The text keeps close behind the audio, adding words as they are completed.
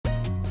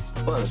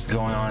What's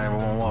going on,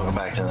 everyone? Welcome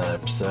back to another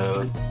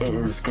episode. It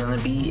is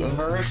gonna be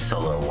another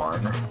solo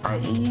one,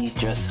 i.e.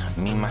 just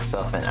me,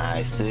 myself, and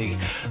I, Sig.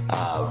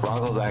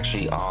 Rahgel's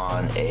actually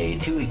on a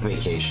 2-week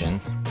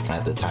vacation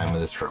at the time of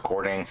this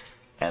recording,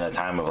 and the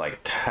time of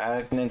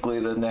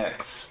technically the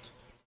next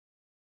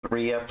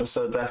 3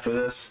 episodes after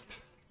this.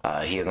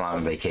 He is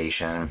on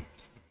vacation.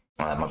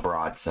 I'm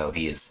abroad, so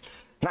he is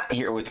not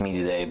here with me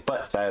today,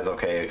 but that is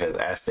okay because,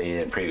 as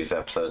stated in previous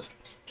episodes,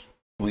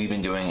 we've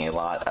been doing a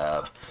lot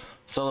of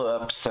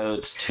solo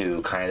episodes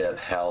to kind of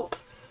help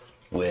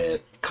with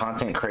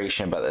content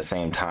creation, but at the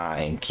same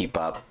time keep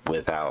up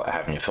without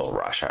having to feel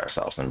rushed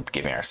ourselves and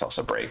giving ourselves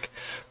a break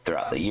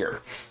throughout the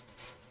year.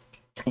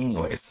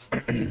 Anyways,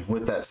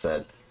 with that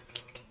said,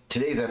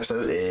 today's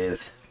episode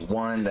is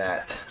one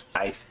that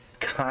I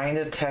kind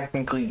of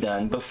technically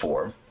done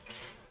before,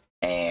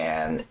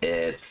 and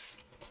it's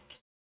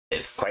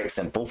quite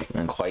simple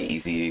and quite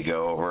easy to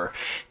go over.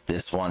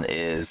 This one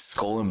is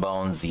Skull and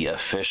Bones, the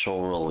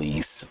official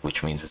release,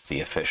 which means it's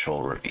the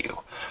official review.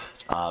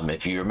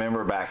 If you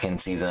remember back in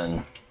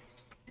season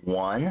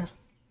 1,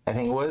 I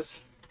think it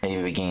was, maybe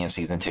the beginning of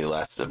season 2,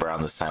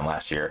 around this time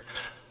last year,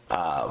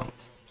 I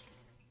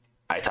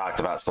talked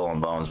about Skull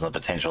and Bones and the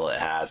potential it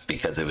has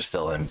because it was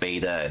still in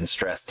beta and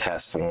stress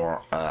test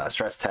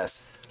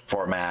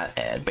format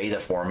and beta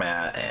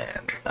format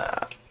and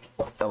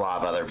a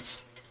lot of other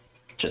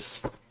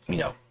just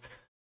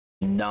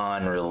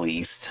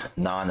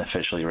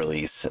non-officially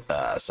released,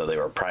 so they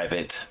were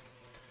private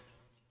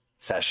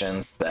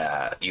sessions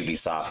that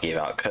Ubisoft gave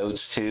out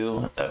codes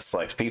to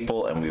select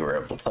people, and we were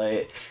able to play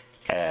it.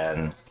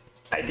 And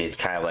I did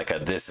kind of like a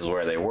this is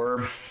where they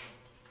were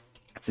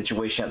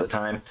situation at the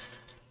time,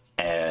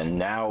 and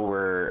now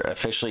we're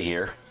officially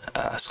here.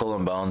 Skull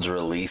and Bones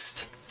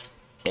released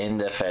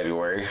end of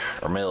February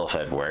or middle of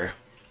February.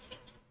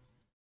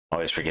 I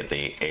always forget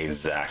the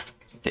exact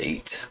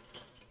date,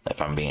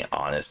 if I'm being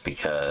honest,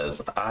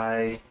 because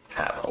I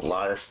have a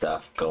lot of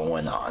stuff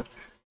going on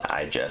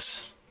I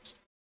just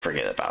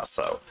forget about.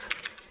 So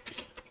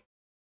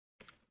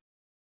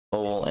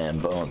Skull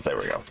and Bones, there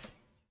we go.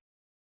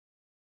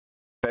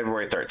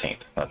 February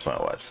 13th, that's when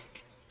it was.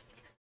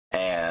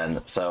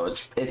 And so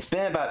it's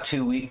been about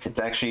 2 weeks. It's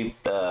actually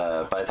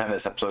by the time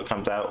this episode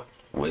comes out,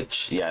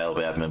 which it'll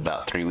be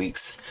about 3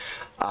 weeks.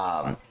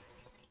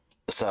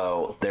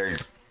 So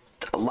there's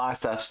a lot of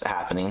stuff's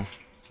happening,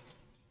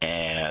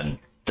 and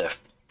the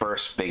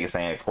first biggest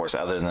thing, of course,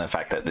 other than the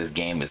fact that this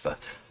game is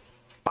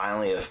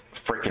finally a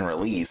freaking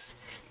release,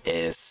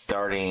 is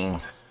starting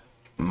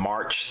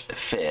March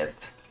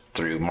 5th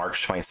through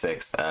March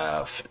 26th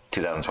of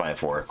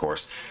 2024, of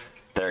course,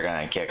 they're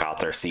going to kick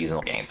off their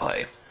seasonal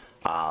gameplay.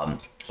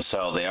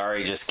 So they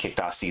already just kicked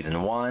off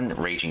season 1,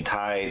 Raging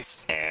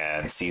Tides,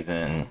 and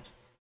seasonal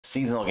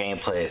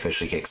gameplay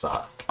officially kicks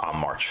off on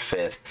March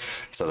 5th.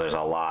 So there's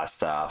a lot of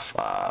stuff,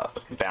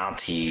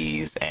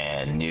 bounties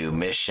and new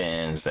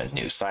missions and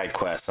new side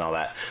quests and all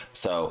that.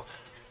 So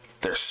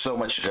there's so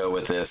much to go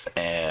with this,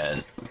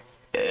 and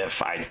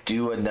if I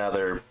do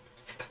another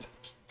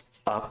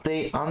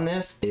update on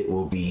this, it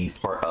will be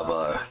part of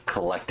a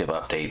collective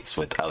updates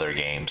with other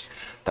games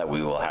that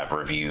we will have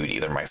reviewed,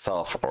 either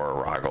myself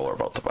or Rahgel or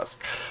both of us.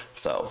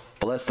 So,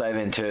 but let's dive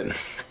into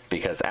it,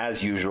 because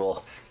as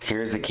usual,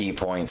 here's the key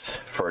points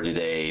for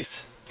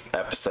today's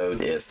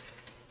episode. Is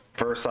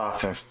first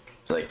off,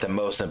 the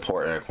most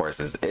important, of course,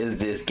 is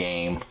this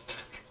game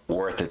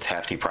worth its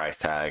hefty price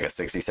tag of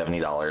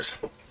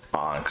 $60-$70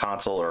 on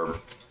console or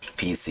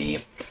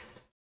PC?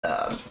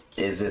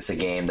 Is this a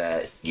game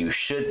that you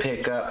should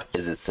pick up?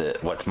 Is this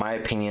what's my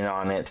opinion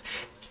on it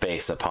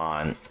based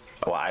upon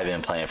what I've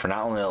been playing for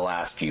not only the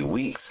last few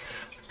weeks,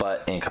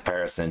 but in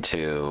comparison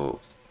to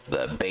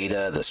the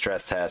beta, the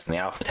stress test, and the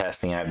alpha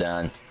testing I've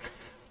done,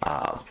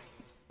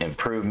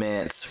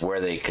 improvements, where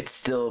they could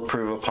still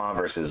improve upon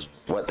versus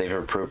what they've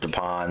improved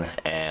upon,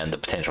 and the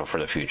potential for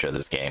the future of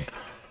this game.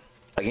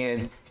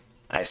 Again,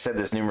 I've said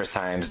this numerous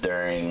times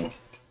during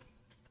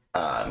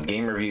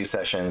game review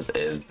sessions,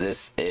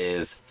 this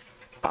is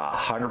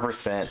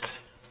 100%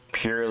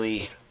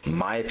 purely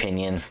my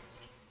opinion.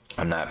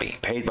 I'm not being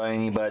paid by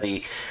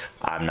anybody.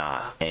 I'm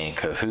not in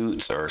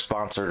cahoots or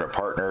sponsored or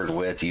partnered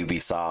with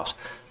Ubisoft.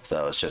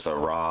 So it's just a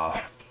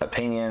raw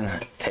opinion.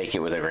 Take it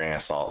with a grain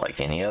of salt like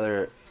any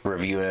other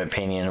review and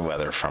opinion,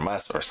 whether from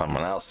us or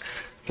someone else.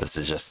 This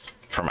is just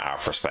from our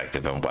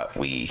perspective and what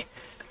we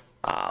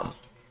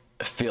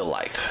feel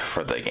like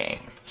for the game.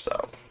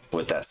 So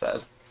with that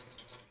said,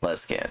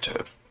 let's get into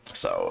it.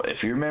 So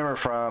if you remember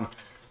from,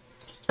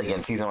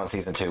 again, season 1,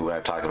 season 2, when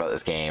I've talked about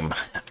this game,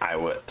 I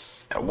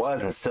was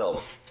and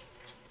still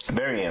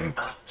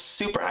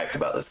super hyped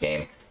about this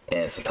game in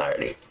its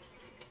entirety.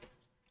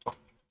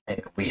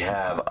 And we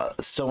have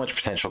so much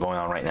potential going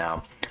on right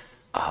now.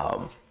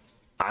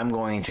 I'm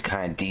going to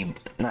kind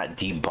of not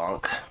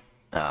debunk.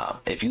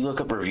 If you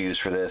look up reviews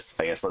for this,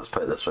 I guess let's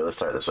put it this way. Let's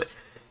start this way.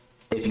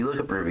 If you look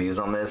up reviews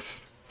on this,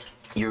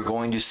 you're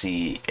going to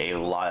see a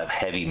lot of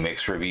heavy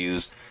mixed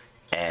reviews,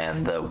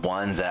 and the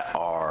ones that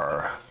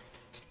are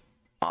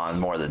on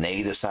more the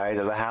negative side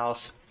of the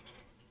house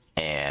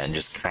and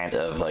just kind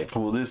of like,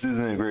 well, this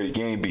isn't a great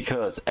game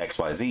because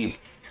XYZ.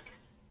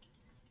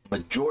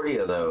 Majority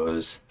of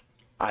those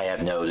I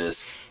have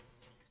noticed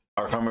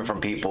are coming from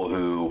people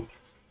who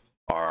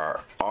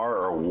are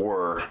or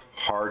were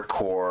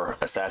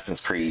hardcore Assassin's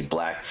Creed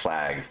Black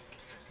Flag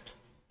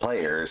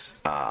players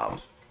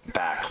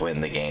back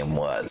when the game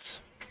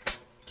was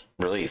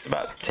released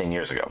about 10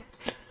 years ago.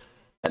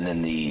 And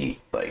then the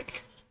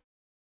like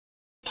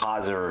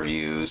positive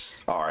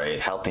reviews are a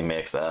healthy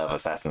mix of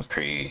Assassin's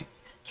Creed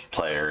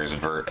players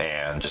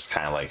and just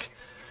kind of like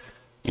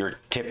your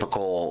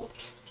typical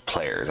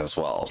players as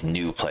well,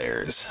 new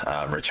players,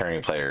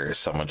 returning players,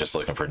 someone just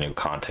looking for new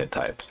content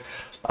type.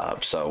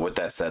 So with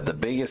that said, the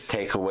biggest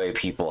takeaway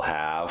people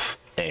have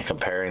in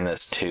comparing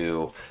this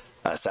to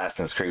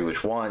Assassin's Creed,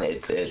 which one,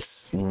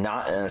 it's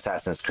not an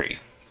Assassin's Creed.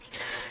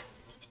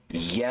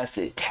 Yes,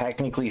 it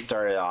technically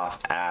started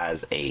off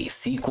as a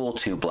sequel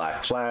to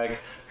Black Flag,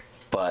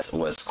 but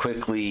was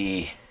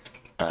quickly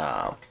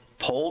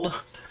pulled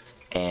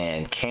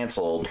and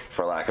canceled,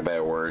 for lack of a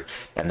better word,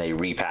 and they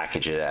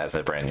repackaged it as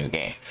a brand new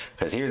game.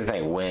 Because here's the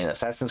thing, when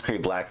Assassin's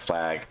Creed Black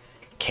Flag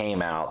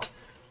came out,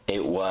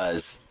 it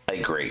was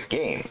a great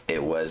game.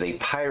 It was a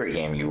pirate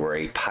game. You were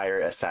a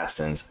pirate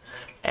assassins,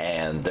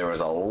 and there was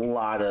a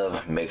lot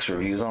of mixed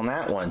reviews on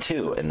that one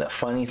too. And the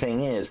funny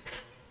thing is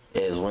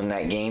when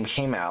that game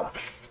came out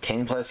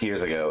 10 plus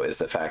years ago, is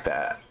the fact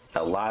that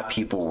a lot of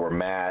people were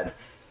mad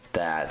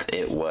that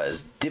it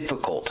was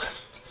difficult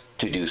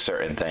to do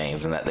certain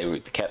things, and that they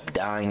kept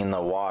dying in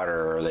the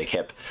water, or they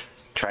kept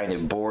trying to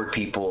board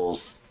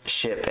people's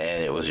ship,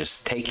 and it was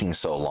just taking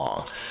so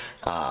long.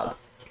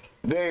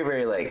 Very,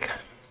 very like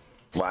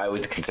what I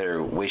would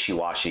consider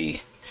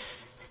wishy-washy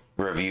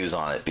reviews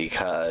on it,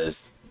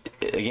 because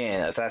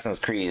again, Assassin's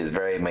Creed is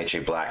very much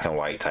a black and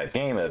white type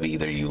game of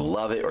either you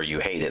love it or you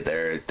hate it.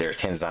 There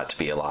tends not to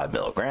be a lot of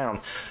middle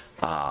ground,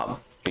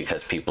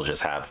 because people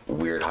just have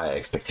weird high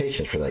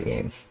expectations for that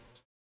game.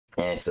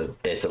 And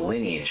it's a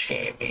lineage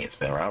game. It's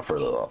been around for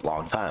a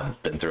long time,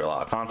 been through a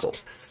lot of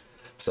consoles.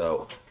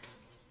 So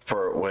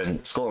for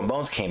when Skull and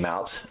Bones came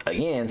out,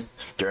 again,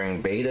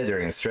 during beta,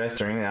 during stress,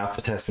 during the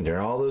alpha testing,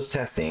 during all those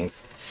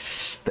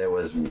testings, there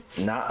was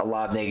not a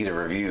lot of negative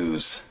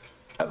reviews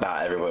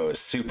about. Everybody was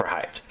super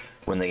hyped.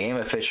 When the game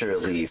officially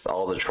released,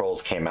 all the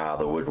trolls came out of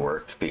the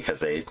woodwork because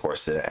they, of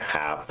course, didn't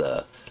have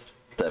the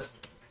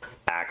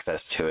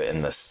access to it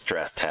in the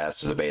stress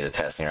test or the beta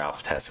testing or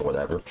alpha testing or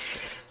whatever.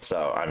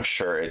 So I'm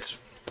sure it's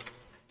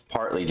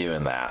partly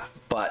doing that.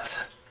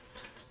 But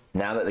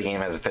now that the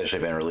game has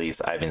officially been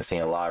released, I've been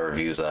seeing a lot of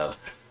reviews of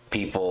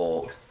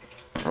people,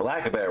 for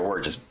lack of a better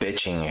word, just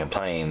bitching and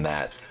complaining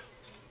that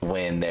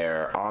when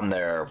they're on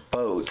their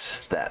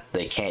boat, that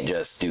they can't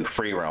just do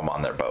free roam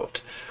on their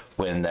boat.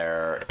 When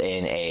they're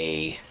in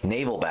a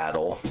naval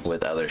battle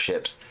with other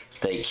ships,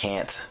 they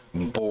can't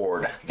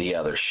board the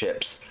other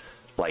ships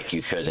like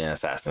you could in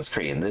Assassin's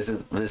Creed. And this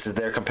is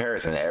their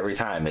comparison every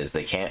time, is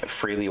they can't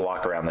freely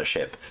walk around their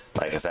ship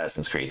like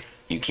Assassin's Creed.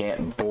 You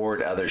can't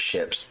board other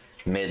ships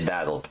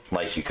mid-battle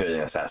like you could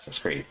in Assassin's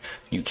Creed.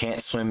 You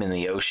can't swim in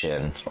the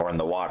ocean or in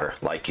the water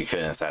like you could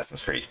in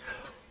Assassin's Creed.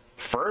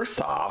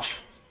 First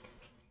off,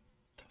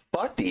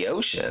 fuck the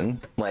ocean.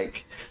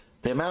 Like,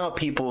 the amount of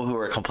people who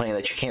are complaining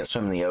that you can't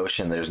swim in the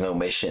ocean, there's no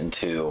mission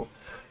to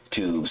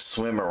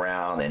swim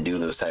around and do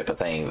those type of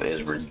things,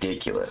 is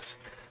ridiculous.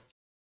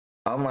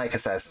 Unlike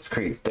Assassin's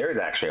Creed, there's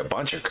actually a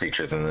bunch of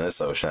creatures in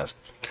this ocean that's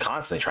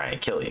constantly trying to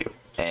kill you.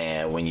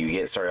 And when you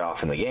get started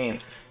off in the game,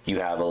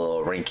 you have a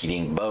little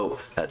rinky-dink boat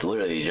that's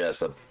literally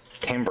just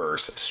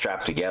timbers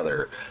strapped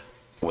together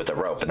with a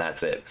rope, and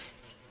that's it.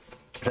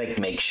 It's like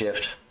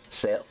makeshift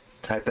sail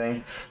type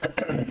thing.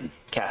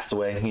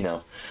 Castaway, you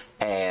know.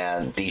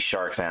 And these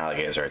sharks and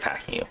alligators are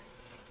attacking you.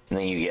 And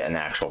then you get an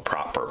actual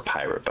proper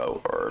pirate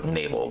boat or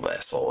naval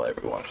vessel,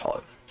 whatever you want to call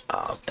it.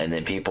 And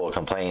then people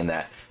complain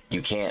that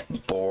you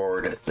can't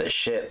board the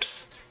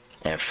ships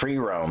and free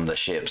roam the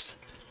ships.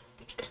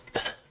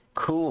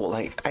 Cool.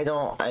 Like,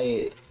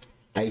 I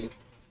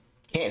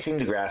can't seem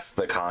to grasp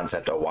the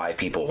concept of why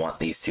people want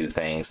these two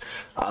things,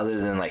 other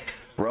than like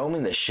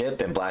roaming the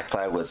ship in Black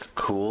Flag was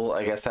cool,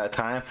 I guess, at the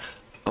time,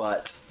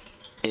 but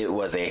it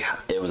was a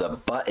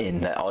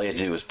button that all you had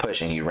to do was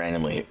push and you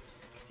randomly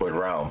would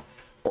roam,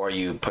 or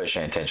you push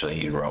it intentionally,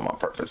 you'd roam on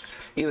purpose.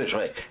 Either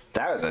way,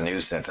 that was a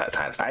nuisance at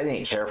times. I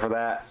didn't care for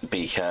that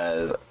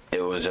because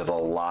it was just a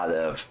lot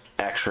of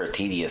extra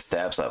tedious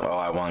steps of, oh,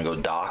 I want to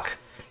go dock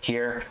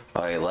here.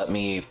 Okay, let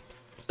me,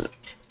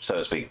 so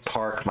to speak,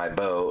 park my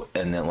boat,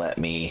 and then let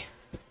me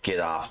get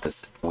off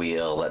this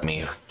wheel, let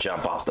me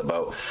jump off the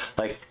boat.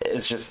 Like,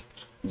 it's just,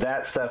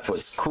 that stuff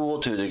was cool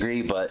to a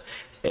degree, but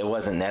it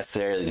wasn't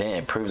necessarily, didn't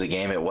improve the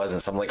game. It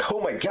wasn't something like,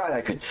 oh my god,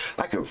 I could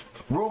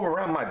roam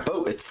around my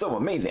boat, it's so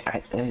amazing.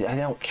 I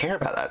don't care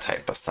about that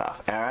type of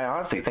stuff. And I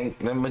honestly think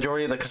the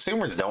majority of the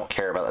consumers don't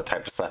care about that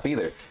type of stuff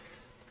either,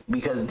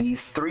 because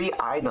these three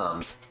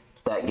items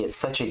that get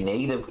such a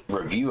negative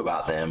review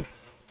about them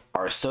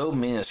are so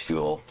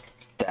minuscule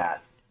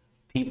that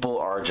people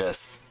are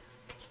just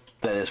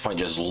at this point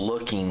just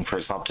looking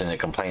for something to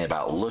complain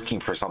about, looking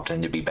for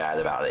something to be bad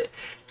about it.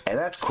 And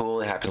that's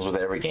cool. It happens with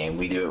every game.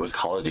 We do it with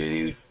Call of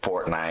Duty,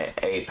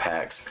 Fortnite,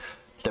 Apex,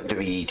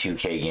 WWE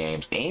 2K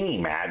games, any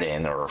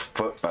Madden or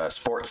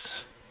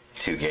sports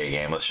 2K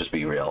game. Let's just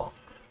be real.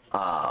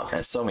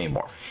 And so many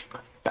more.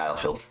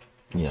 Battlefield.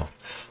 Yeah.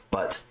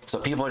 But so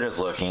people are just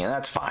looking, and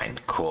that's fine.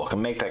 Cool.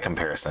 Can make that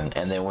comparison.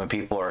 And then when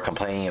people are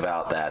complaining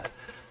about that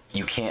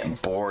you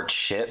can't board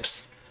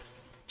ships,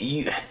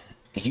 you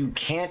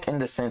can't in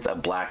the sense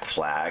of Black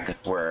Flag,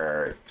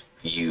 where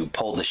you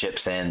pull the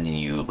ships in and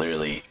you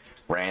literally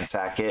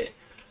ransack it.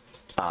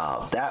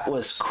 That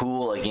was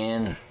cool.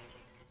 Again,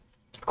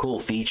 cool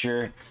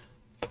feature.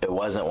 It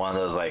wasn't one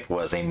of those like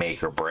was a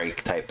make or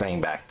break type thing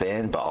back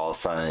then, but all of a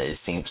sudden it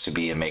seems to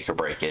be a make or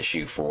break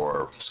issue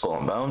for Skull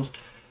and Bones.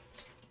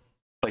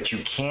 But you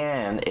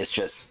can,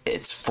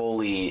 it's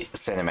fully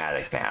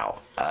cinematic now.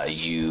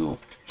 You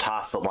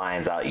toss the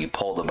lines out, you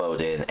pull the boat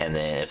in, and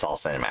then it's all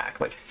cinematic.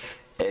 Like,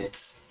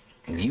 it's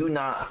you're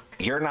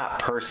not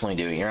personally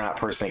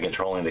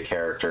controlling the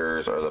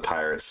characters or the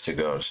pirates to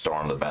go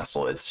storm the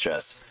vessel. It's a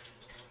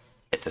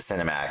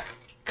cinematic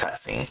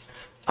cutscene,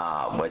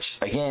 which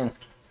again,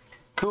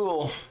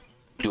 cool.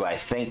 Do I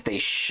think they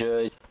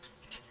should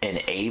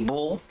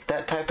enable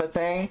that type of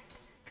thing?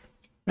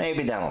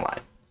 Maybe down the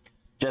line,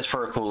 just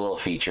for a cool little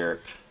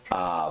feature.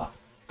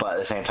 But at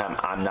the same time,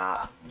 I'm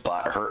not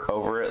butthurt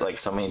over it like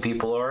so many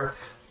people are,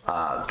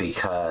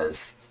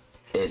 because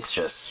it's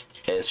just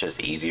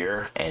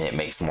easier and it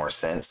makes more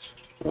sense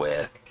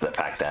with the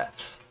fact that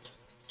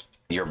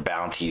your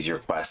bounties, your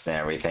quests, and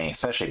everything,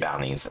 especially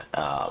bounties,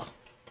 can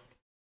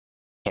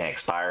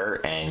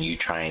expire, and you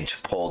trying to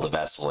pull the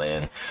vessel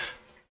in,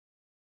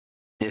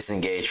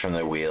 disengage from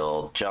the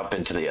wheel, jump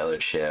into the other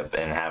ship,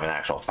 and have an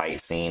actual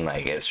fight scene.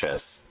 Like, it's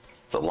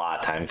a lot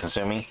of time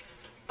consuming.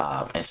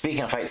 And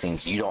speaking of fight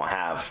scenes, you don't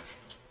have,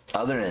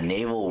 other than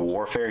naval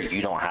warfare,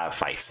 you don't have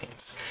fight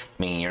scenes.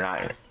 I mean,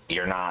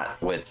 you're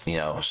not with,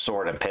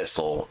 sword and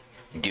pistol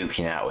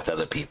duking out with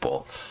other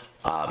people.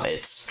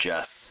 It's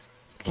just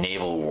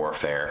naval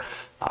warfare.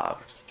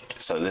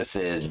 So this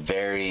is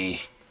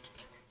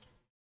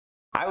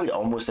I would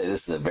almost say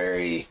this is a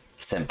very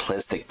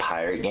simplistic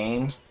pirate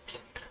game,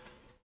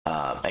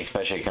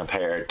 especially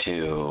compared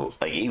to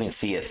like even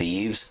Sea of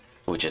Thieves,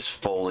 which is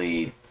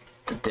fully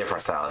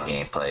different style of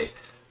gameplay,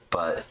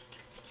 but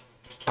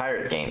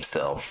pirate game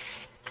still.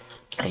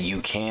 And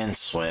you can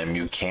swim,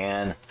 you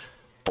can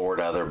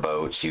board other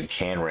boats, you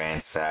can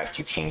ransack,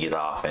 you can get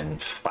off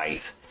and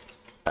fight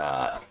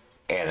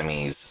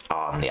enemies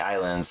on the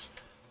islands.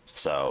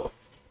 So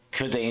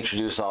could they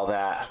introduce all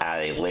that at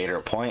a later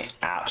point?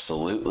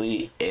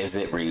 Absolutely. Is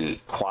it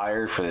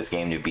required for this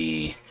game to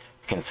be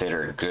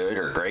considered good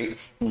or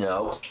great?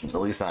 No, at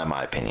least not in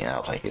my opinion. I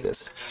don't think it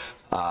is.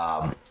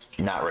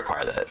 Not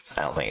required, that is.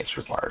 I don't think it's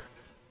required.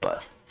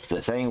 But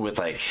the thing with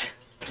like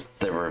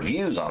the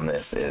reviews on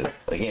this is,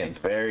 again,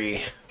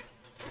 very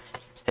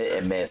hit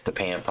and miss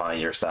depending upon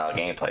your style of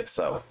gameplay.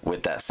 So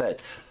with that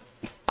said,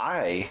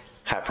 I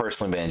have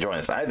personally been enjoying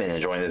this. I've been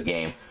enjoying this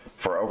game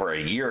for over a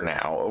year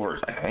now.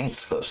 I think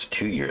it's close to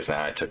 2 years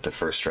now. I took the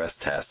first stress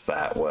test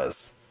that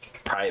was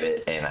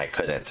private, and I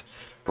couldn't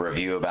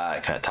review about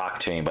it, couldn't talk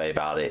to anybody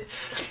about it,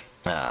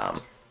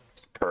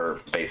 per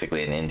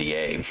basically an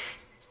NDA.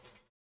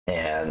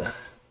 And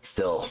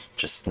still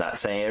just not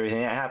saying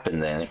everything that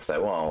happened then, because I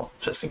won't,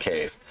 just in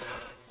case.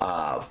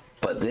 But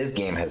this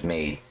game has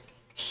made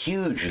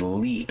huge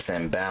leaps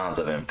and bounds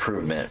of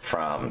improvement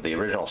from the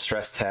original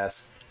stress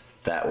test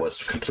that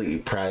was completely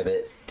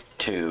private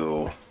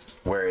to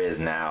where it is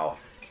now.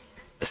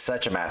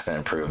 Such a massive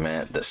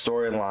improvement. The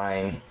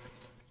storyline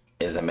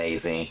is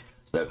amazing.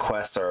 The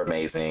quests are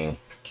amazing.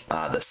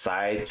 The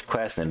side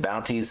quests and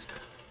bounties,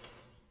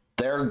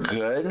 they're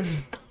good.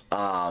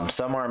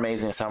 Some are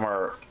amazing, some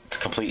are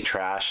complete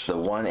trash. The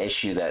one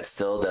issue that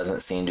still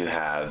doesn't seem to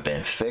have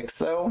been fixed,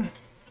 though,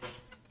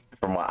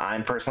 from what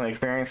I'm personally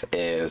experienced,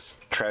 is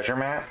treasure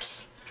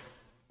maps,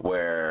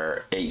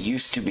 where it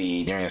used to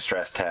be during the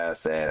stress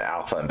test and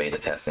alpha and beta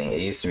testing, it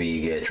used to be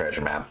you get a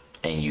treasure map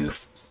and you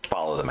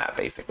follow the map.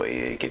 Basically,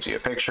 it gives you a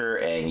picture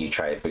and you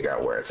try to figure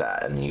out where it's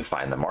at, and you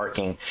find the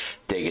marking,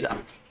 dig it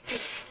up.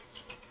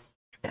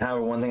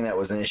 However, one thing that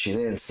was an issue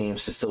then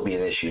seems to still be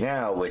an issue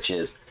now, which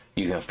is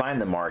you can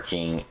find the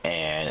marking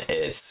and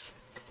it's,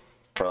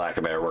 for lack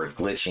of a better word,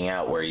 glitching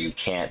out where you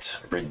can't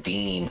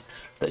redeem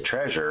the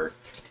treasure.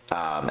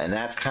 And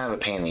that's kind of a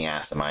pain in the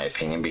ass in my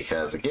opinion,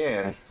 because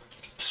again,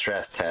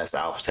 stress test,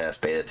 alpha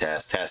test, beta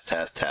test,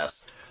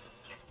 test.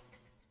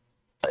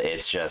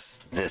 It's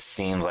just, this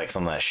seems like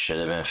something that should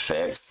have been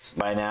fixed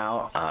by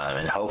now,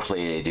 and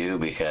hopefully they do,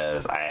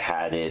 because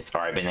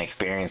I've been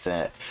experiencing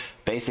it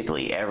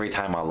basically every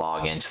time I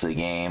log into the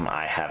game.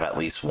 I have at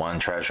least one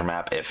treasure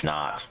map, if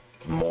not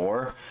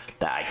more,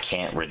 that I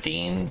can't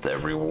redeem the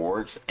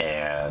rewards,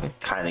 and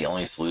kind of the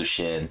only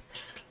solution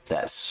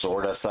that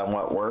sort of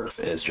somewhat works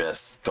is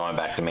just going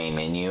back to main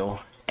menu,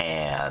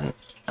 and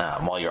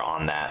while you're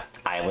on that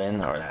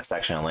island or that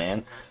section of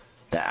land,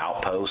 that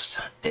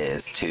outpost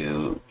is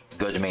to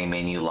go to main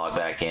menu, log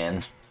back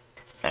in,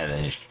 and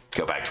then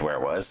go back to where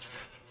it was.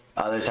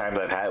 Other times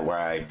I've had where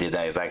I did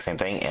that exact same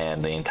thing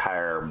and the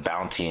entire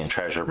bounty and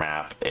treasure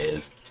map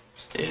is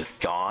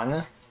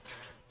gone,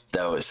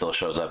 though it still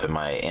shows up in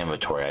my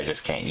inventory. I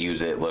just can't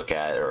use it, look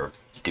at it, or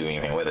do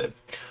anything with it.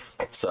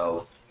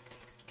 So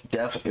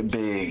definitely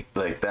big,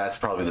 like that's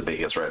probably the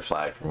biggest red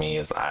flag for me,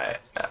 is I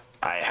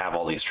have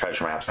all these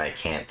treasure maps and I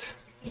can't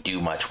do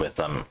much with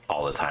them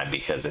all the time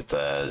because it's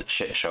a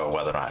shit show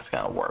whether or not it's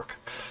gonna work.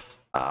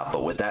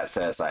 But with that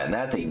set aside, and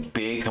that's a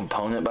big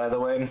component, by the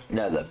way,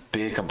 that's a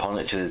big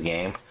component to this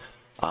game,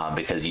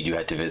 because you do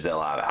have to visit a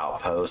lot of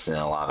outposts, and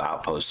a lot of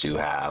outposts do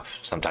have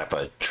some type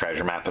of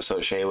treasure map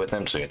associated with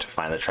them, so you have to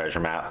find the treasure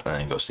map and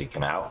then go seek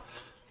them out.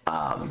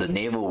 The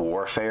naval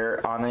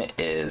warfare on it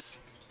is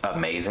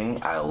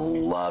amazing. I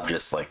love,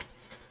 just like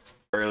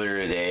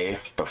earlier today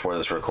before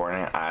this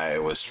recording, I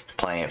was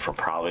playing it for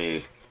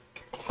probably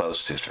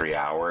close to 3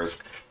 hours,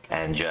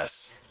 and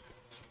just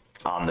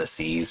on the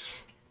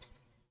seas,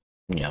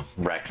 you know,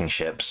 wrecking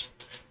ships,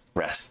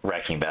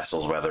 wrecking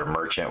vessels, whether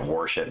merchant,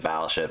 warship,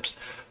 battleships,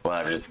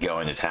 whatever, just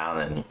going to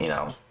town and, you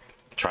know,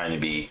 trying to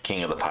be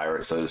king of the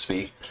pirates, so to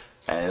speak.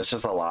 And it's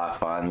just a lot of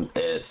fun.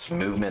 Its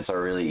movements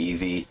are really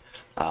easy.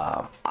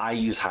 I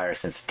use higher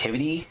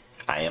sensitivity.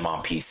 I am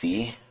on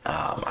PC.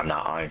 I'm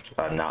not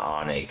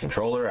on a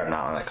controller. I'm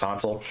not on a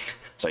console,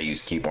 so I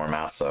use keyboard and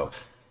mouse. So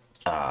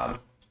I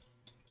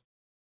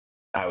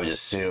would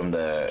assume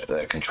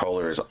the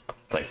controllers,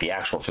 like the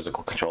actual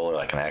physical controller,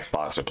 like an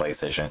Xbox or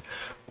PlayStation,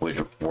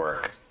 would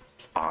work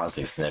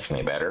honestly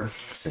significantly better,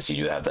 since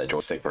you do have that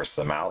joystick versus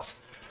the mouse.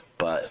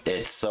 But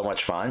it's so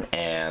much fun,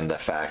 and the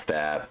fact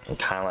that,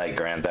 kind of like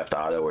Grand Theft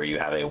Auto, where you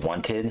have a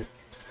wanted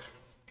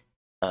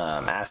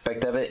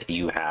aspect of it,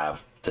 you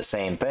have the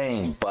same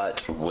thing,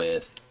 but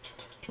with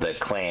the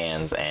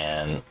clans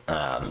and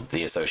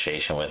the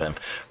association with them,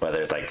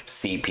 whether it's like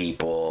Sea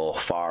People,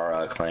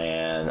 Farah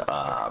clan,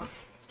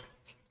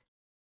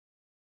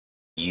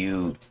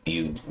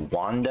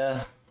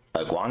 Gwanda,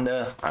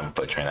 I'm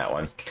butchering that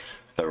one,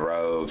 the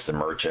rogues, the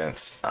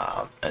merchants,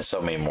 and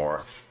so many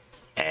more.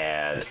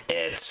 And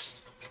it's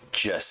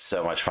just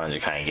so much fun to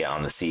kind of get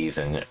on the seas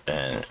and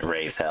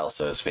raise hell,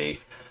 so to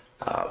speak.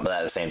 But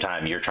at the same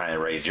time, you're trying to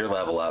raise your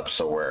level up,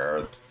 so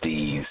where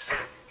these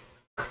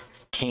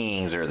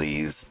kings or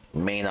these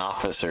main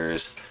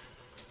officers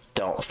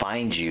don't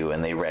find you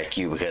and they wreck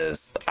you,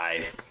 because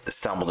I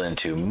stumbled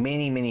into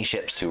many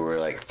ships who were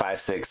like 5,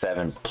 6,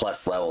 7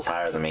 plus levels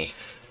higher than me,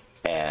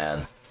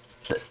 and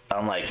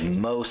unlike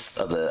most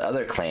of the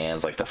other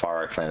clans, like the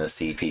Farah clan, the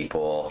Sea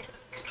People,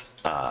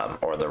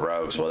 or the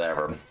rogues,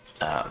 whatever,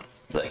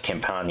 the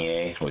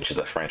Campanier, which is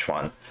a French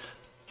one,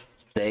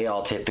 they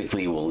all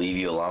typically will leave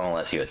you alone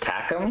unless you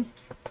attack them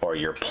or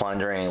you're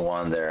plundering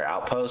one of their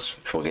outposts,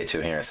 which we'll get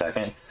to here in a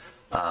second.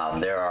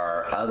 There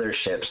are other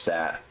ships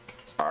that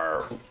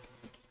are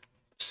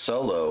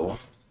solo,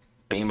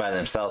 being by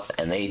themselves,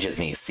 and they just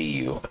need to see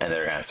you, and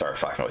they're gonna start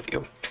fucking with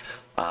you.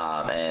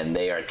 And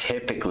they are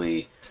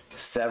typically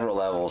several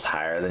levels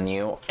higher than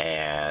you,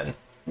 and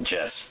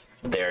just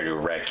there to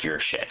wreck your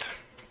shit.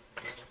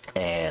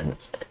 And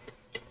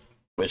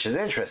which is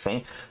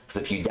interesting, because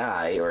if you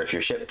die or if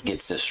your ship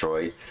gets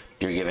destroyed,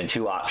 you're given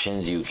two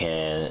options. You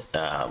can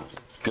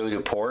go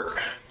to port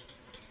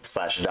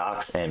 /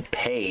 docks and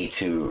pay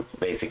to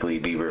basically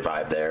be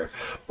revived there,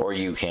 or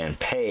you can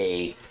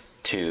pay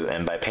to,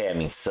 and by pay I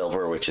mean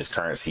silver, which is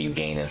currency you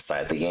gain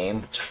inside the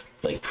game. It's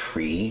like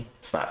free,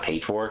 it's not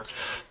paid for.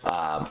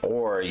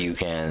 Or you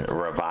can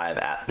revive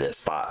at this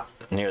spot,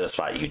 near the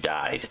spot you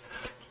died,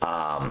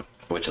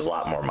 which is a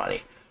lot more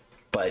money.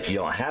 But if you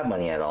don't have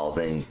money at all,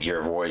 then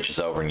your voyage is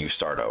over and you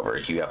start over.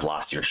 You have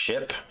lost your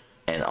ship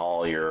and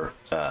all your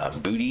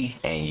booty,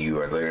 and you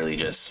are literally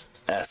just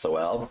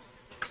SOL,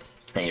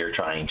 and you're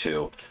trying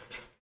to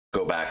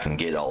go back and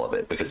get all of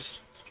it, because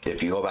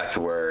if you go back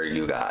to where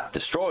you got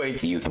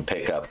destroyed, you can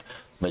pick up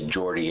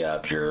majority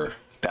of your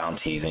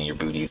bounties and your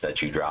booties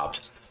that you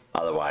dropped.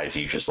 Otherwise,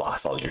 you just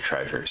lost all your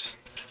treasures,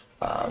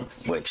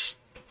 which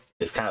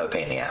is kind of a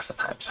pain in the ass at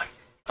times.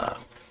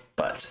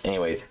 But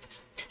anyways,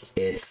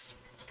 it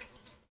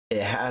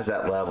has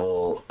that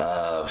level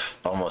of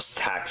almost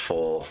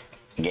tactful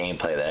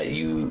gameplay that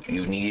you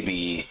need to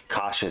be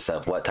cautious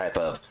of what type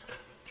of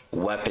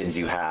weapons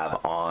you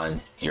have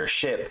on your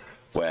ship,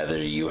 whether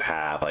you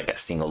have like a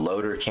single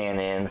loader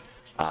cannon,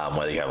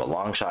 whether you have a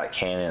long shot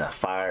cannon, a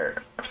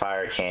fire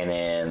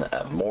cannon,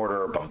 a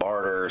mortar,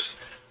 bombarders,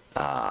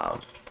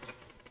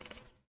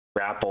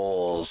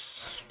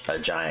 grapples, a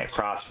giant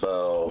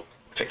crossbow,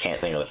 which I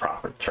can't think of the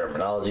proper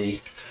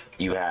terminology.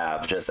 You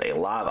have just a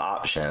lot of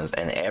options,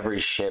 and every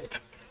ship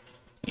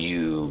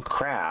you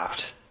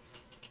craft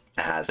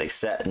has a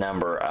set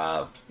number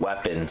of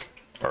weapon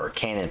or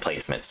cannon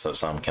placements. So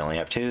some can only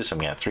have 2, some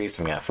can have 3,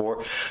 some can have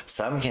 4.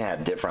 Some can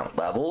have different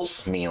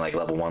levels, meaning like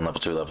level 1, level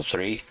 2, level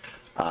 3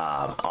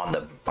 on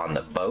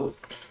the boat,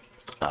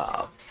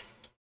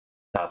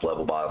 top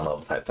level, bottom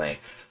level type thing.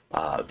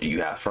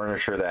 You have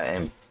furniture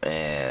that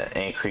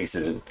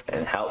increases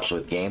and helps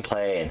with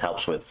gameplay and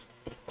helps with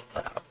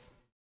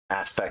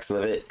aspects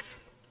of it.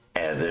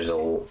 and there's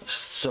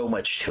so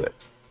much to it,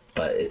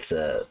 but it's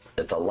a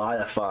lot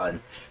of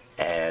fun,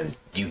 and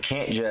you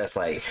can't just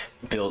like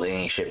build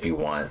any ship you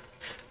want.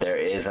 There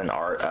is an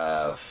art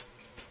of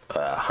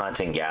hunt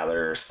and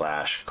gather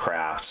 /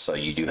 craft, so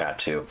you do have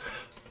to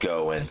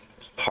go and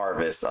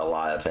harvest a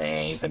lot of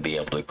things and be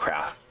able to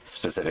craft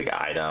specific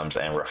items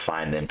and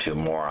refine them to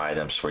more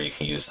items where you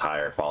can use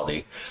higher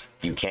quality.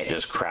 You can't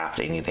just craft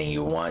anything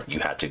you want. You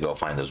have to go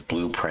find those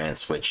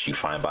blueprints, which you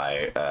find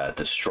by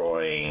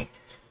destroying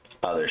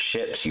other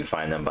ships. You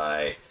find them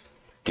by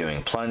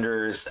doing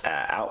plunders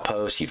at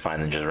outposts. You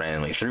find them just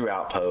randomly through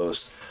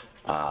outposts.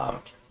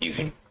 You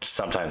can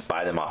sometimes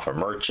buy them off of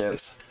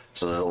merchants.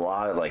 So there's a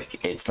lot of,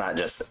 like, it's not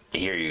just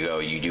here you go.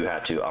 You do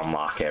have to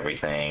unlock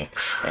everything,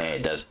 and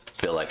it does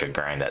feel like a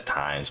grind at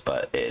times,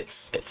 but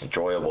it's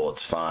enjoyable,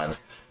 it's fun,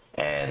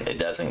 and it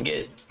doesn't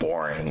get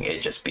boring.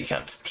 It just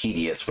becomes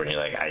tedious when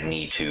you're like, I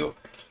need to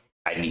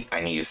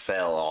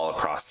sail all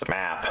across the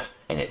map,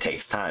 and it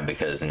takes time,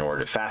 because in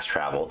order to fast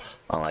travel,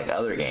 unlike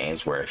other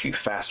games where if you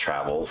fast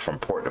travel from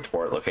port to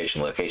port,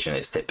 location to location,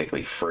 it's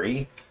typically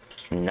free.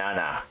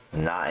 Not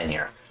in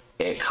here.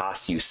 It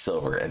costs you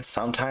silver, and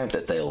sometimes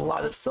it's a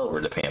lot of silver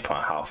depending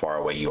upon how far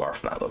away you are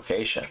from that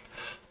location.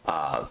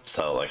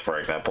 So like, for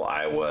example,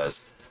 I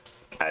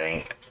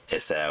think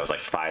it said I was like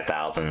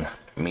 5,000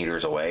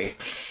 meters away.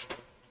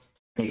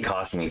 It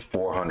cost me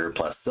 400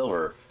 plus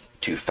silver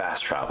to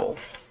fast travel.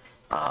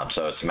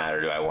 So it's a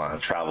matter, do I want to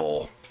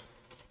travel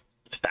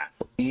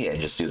fastly and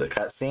just do the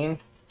cutscene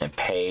and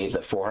pay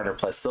the 400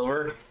 plus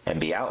silver and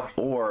be out,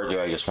 or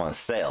do I just want to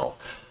sail?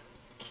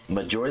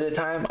 Majority of the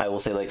time, I will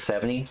say like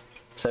 75%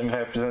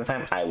 of the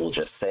time, I will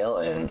just sail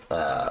and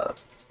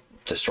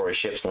destroy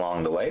ships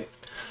along the way.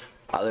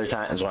 Other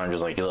times when I'm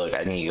just like, look,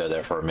 I need to go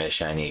there for a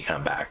mission, I need to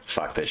come back,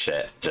 fuck this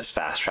shit, just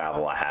fast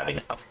travel, I have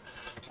enough.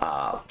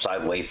 So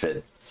I've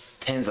wasted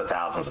tens of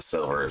thousands of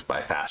silvers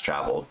by fast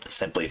travel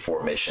simply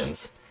for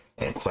missions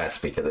and quests,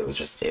 because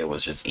it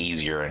was just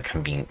easier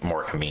and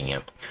more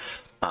convenient.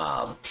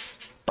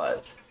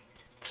 But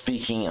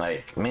speaking,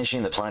 like,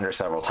 mentioning the plunder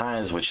several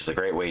times, which is a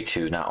great way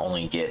to not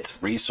only get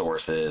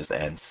resources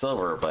and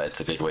silver, but it's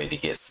a good way to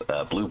get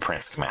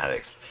blueprint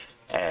schematics.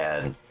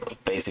 And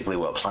basically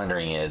what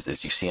plundering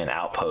is you see an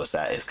outpost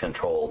that is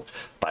controlled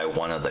by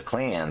one of the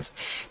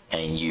clans,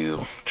 and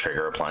you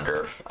trigger a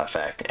plunder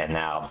effect, and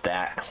now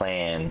that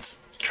clan's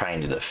trying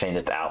to defend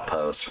its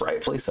outpost,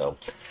 rightfully so,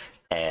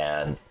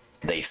 and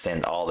they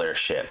send all their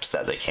ships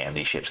that they can.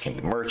 These ships can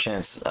be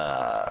merchants,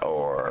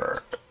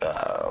 or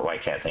I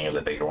can't think of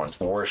the bigger ones,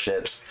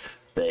 warships.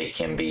 They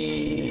can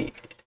be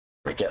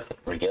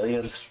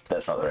regalias.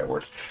 That's not the right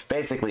word.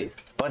 Basically, a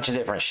bunch of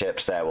different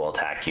ships that will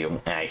attack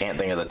you. And I can't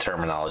think of the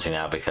terminology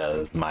now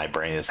because my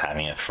brain is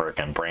having a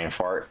freaking brain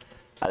fart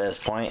at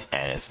this point,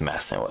 and it's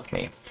messing with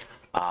me.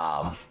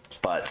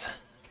 But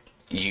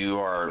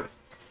you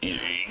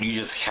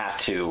just have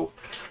to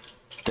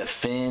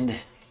defend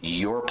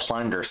your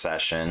plunder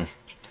session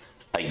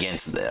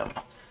against them,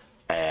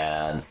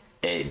 and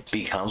it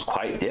becomes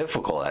quite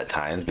difficult at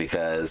times,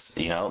 because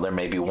you know, there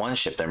may be one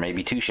ship, there may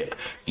be two ships,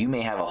 you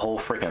may have a whole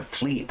freaking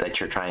fleet that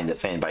you're trying to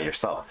defend by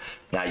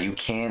yourself. Now you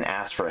can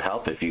ask for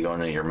help if you go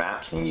into your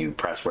maps and you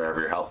press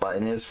wherever your help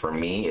button is. For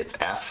me, it's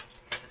F,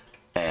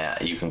 and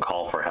you can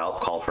call for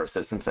help, call for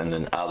assistance, and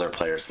then other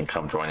players can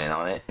come join in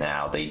on it.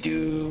 Now they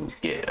do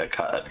get a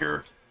cut of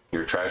your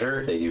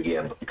treasure, they do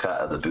get a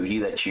cut of the booty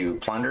that you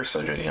plunder,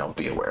 so you know,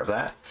 be aware of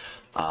that.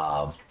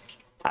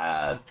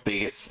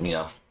 Biggest thing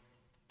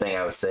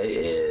I would say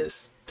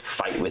is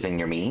fight within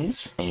your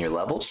means and your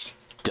levels.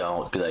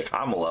 Don't be like,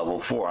 I'm a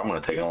level 4, I'm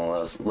going to take on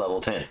level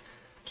 10.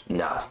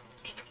 No,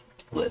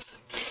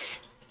 listen,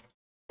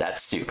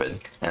 that's stupid,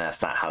 and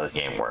that's not how this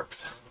game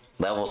works.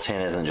 Level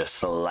 10 isn't just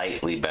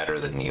slightly better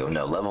than you.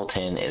 No, level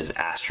 10 is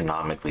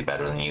astronomically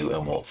better than you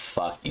and will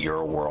fuck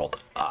your world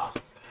up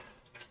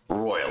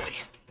royally.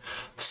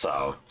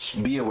 So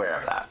be aware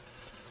of that.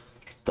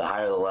 The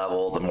higher the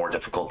level, the more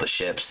difficult the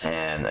ships.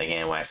 And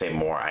again, when I say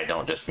more, I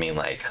don't just mean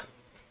like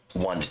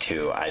 1 to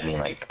 2. I mean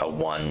like a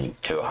 1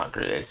 to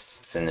 100. It's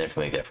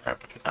significantly different.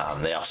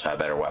 They also have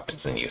better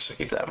weapons than you, so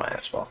keep that in mind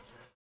as well.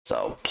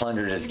 So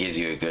plunder just gives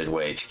you a good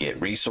way to get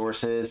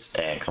resources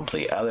and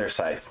complete other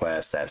side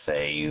quests that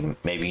say you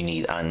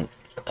need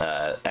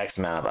X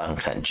amount of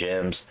uncut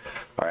gems,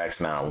 or X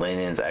amount of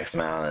linens, X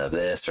amount of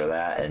this or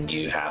that, and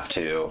you have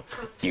to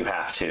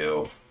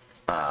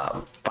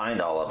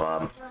find all of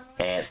them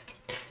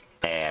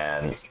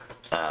and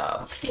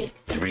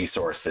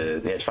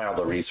resources. You have to find all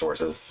the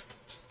resources,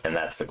 and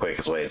that's the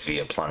quickest way, is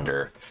via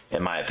plunder,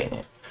 in my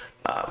opinion.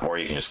 Or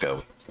you can just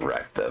go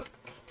wreck the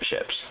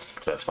ships,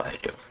 because that's what I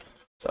do.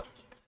 So,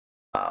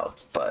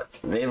 but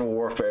naval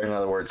warfare, in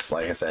other words,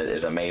 like I said,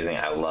 is amazing.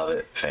 I love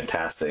it.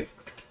 Fantastic.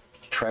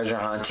 Treasure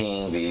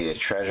hunting via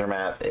treasure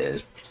map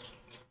is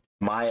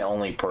my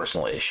only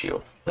personal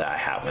issue that I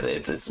have with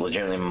it. It's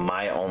legitimately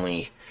my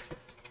only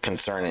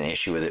concern and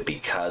issue with it,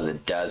 because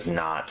it does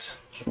not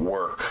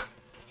work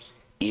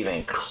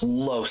even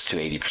close to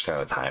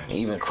 80% of the time,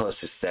 even close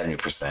to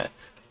 70%.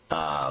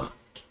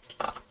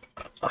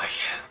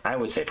 I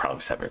would say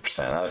probably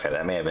 70%. Okay,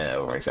 that may have been an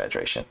over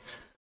exaggeration.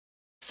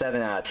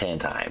 7 out of 10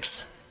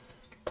 times.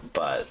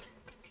 But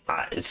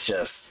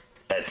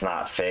it's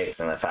not fixed,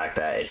 and the fact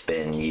that it's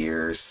been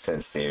years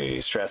since the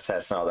stress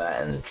test and all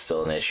that, and it's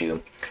still an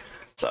issue.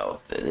 So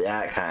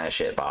that kind of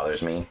shit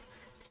bothers me.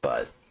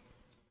 But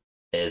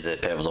it is a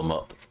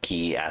pivotal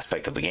key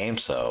aspect of the game,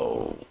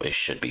 so it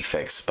should be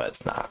fixed, but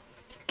it's not.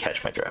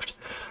 Catch my drift.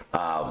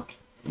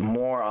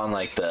 More on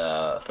like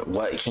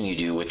what can you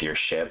do with your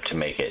ship to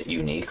make it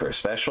unique or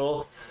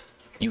special.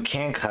 You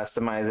can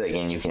customize it.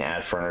 Again, you can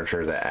add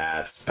furniture that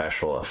adds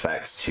special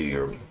effects to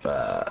your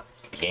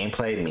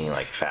gameplay, meaning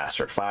like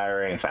faster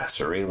firing,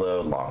 faster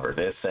reload, longer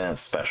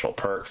distance, special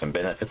perks and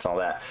benefits, all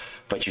that.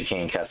 But you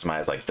can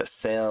customize like the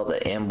sail,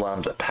 the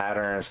emblems, the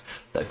patterns,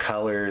 the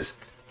colors,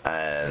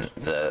 and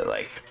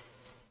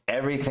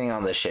everything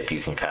on the ship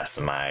you can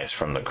customize,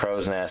 from the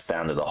crow's nest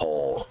down to the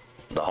hull,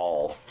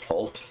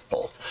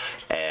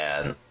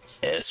 and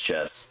it's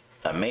just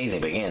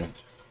amazing. But again,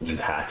 you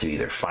have to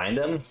either find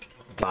them,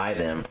 buy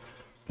them,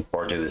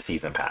 or do the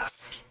season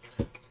pass.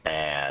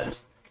 And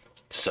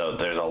so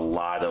there's a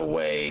lot of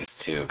ways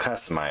to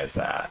customize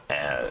that,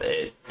 and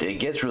it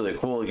gets really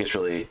cool. It gets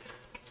really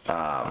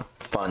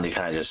fun to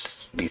kind of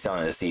just be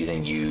selling the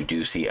season. You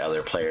do see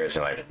other players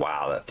and like,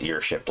 wow, your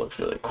ship looks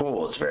really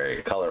cool, it's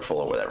very colorful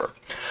or whatever.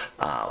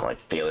 Like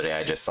the other day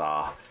I just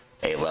saw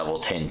a level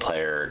 10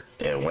 player,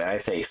 and when I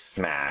say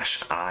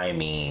smash, I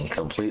mean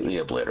completely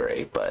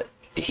obliterate, but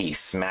he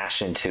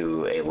smashed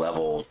into a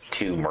level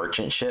 2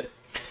 merchant ship,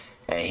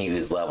 and he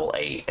was level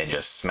 8 and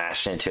just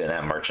smashed into it, and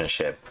that merchant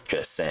ship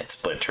just sent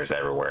splinters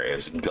everywhere. It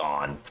was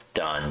gone,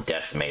 done,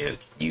 decimated.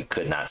 You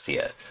could not see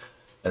it,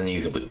 and then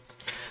you could loot.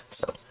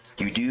 So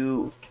you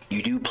do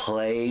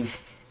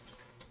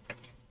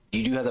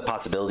have the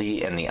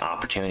possibility and the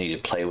opportunity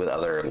to play with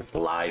other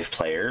live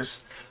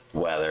players,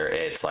 whether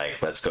it's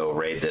like, let's go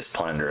raid this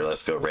plunder,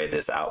 let's go raid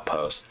this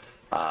outpost.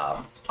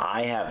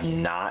 I have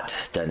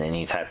not done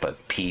any type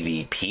of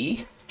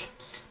PvP.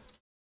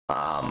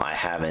 I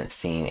haven't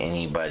seen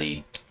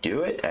anybody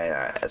do it,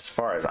 and as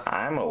far as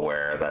I'm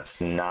aware, that's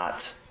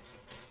not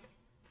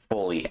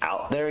fully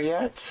out there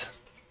yet.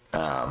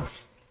 Trying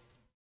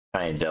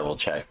to double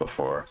check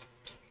before.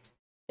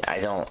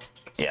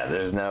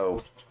 There's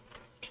no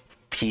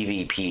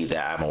PvP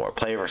that I'm aware.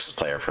 Player versus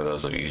player, for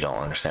those of you who don't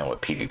understand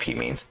what PvP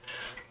means.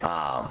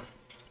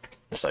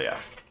 So yeah,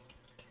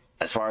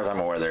 as far as I'm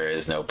aware, there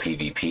is no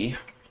PvP.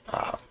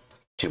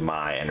 To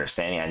my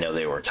understanding, I know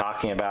they were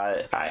talking about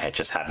it. I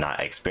just have not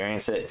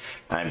experienced it.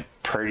 I'm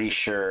pretty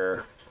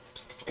sure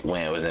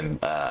when it was in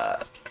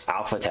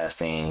alpha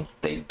testing,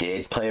 they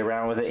did play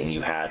around with it, and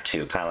you had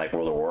to, kind of like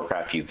World of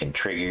Warcraft, you can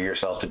trigger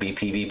yourself to be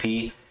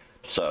PvP.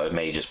 So it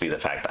may just be the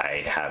fact that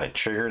I haven't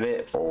triggered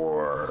it,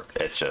 or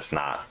it's just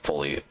not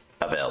fully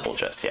available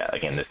just yet.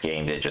 Again, this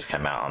game did just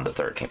come out on the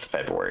 13th of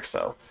February,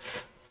 so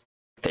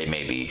they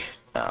may be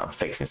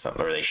fixing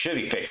something, or they should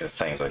be fixing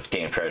things like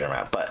game treasure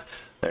map, but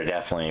they're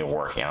definitely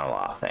working on a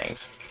lot of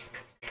things.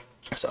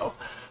 So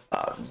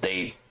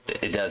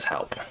it does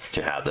help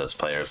to have those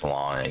players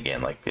along. And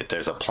again, like if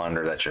there's a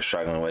plunder that you're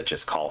struggling with,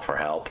 just call for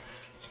help,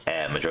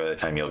 and majority of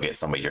the time you'll get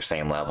somebody your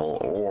same level,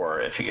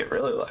 or if you get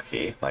really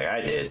lucky like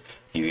I did,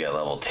 you get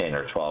level 10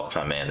 or 12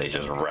 come in, they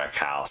just wreck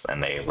house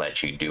and they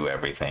let you do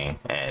everything,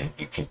 and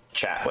you can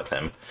chat with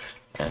them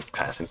and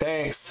kind of say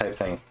thanks type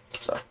thing.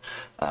 So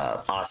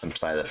awesome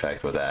side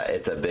effect with that.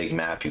 It's a big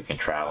map. You can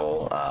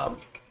travel.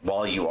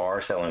 While you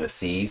are selling the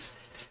seas,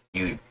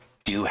 you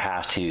do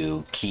have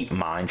to keep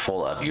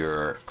mindful of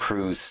your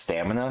crew's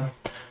stamina,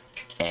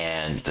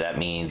 and that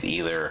means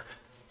either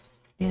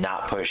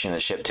not pushing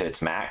the ship to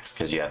its max,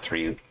 because you have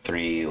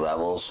three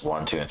levels,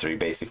 1, 2, and 3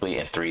 basically,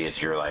 and 3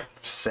 is you're like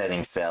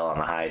setting sail on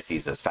the high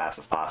seas as fast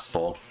as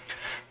possible,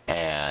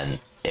 and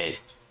it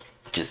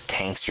just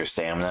tanks your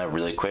stamina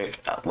really quick.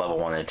 Level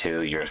 1 and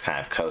 2, you're kind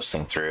of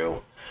coasting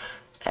through,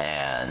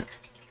 and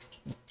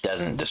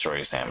doesn't destroy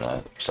your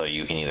stamina. So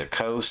you can either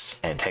coast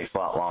and it takes a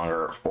lot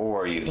longer,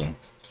 or you can,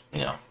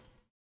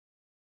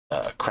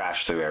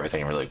 crash through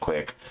everything really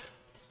quick.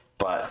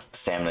 But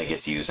stamina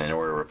gets used in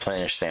order to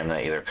replenish stamina.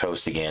 Either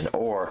coast again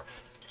or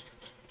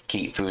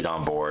keep food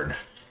on board,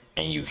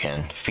 and you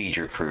can feed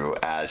your crew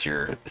as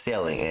you're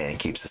sailing, and it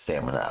keeps the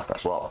stamina up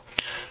as well.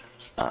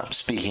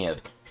 Speaking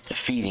of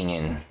feeding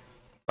in,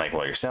 like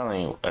while you're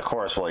sailing, of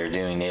course, while you're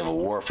doing naval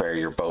warfare,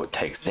 your boat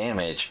takes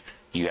damage.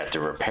 You have to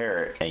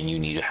repair it, and you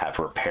need to have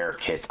repair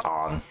kits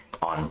on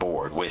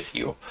board with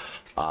you.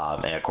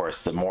 And of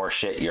course, the more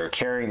shit you're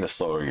carrying, the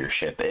slower your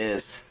ship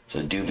is.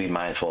 So do be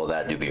mindful of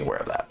that. Do be aware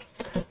of that.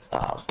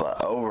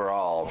 But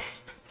overall,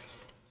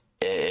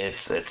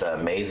 it's an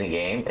amazing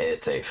game.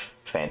 It's a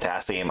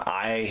fantastic game.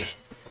 I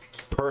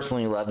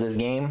personally love this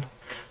game.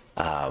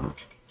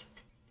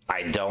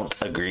 I don't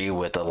agree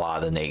with a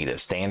lot of the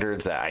negative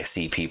standards that I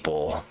see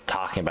people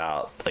talking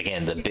about.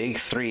 Again, the big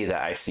three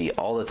that I see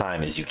all the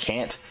time is you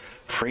can't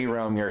free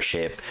roam your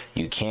ship,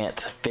 you can't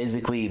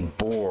physically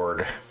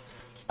board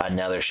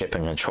another ship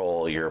and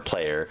control your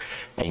player,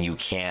 and you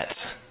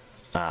can't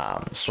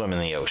swim in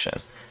the ocean.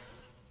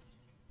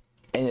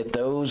 And if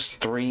those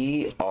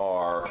three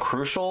are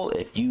crucial,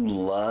 if you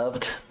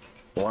loved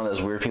one of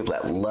those weird people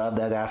that love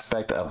that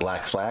aspect of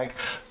Black Flag,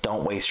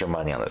 don't waste your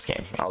money on this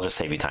game. I'll just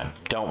save you time.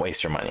 Don't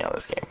waste your money on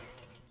this game.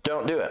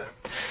 Don't do it,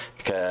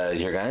 because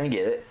you're gonna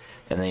get it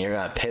and then you're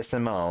gonna piss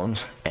and moan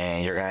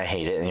and you're gonna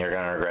hate it and you're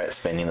gonna regret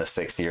spending the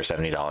 $60 or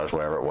 $70,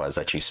 whatever it was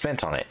that you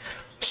spent on it.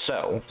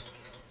 So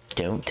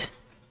don't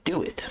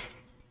do it.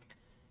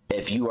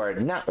 If you are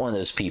not one of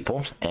those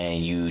people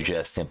and you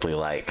just simply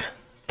like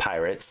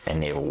pirates and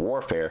naval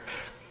warfare,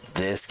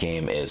 this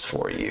game is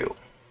for you,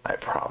 I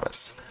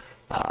promise.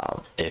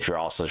 If you're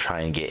also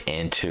trying to get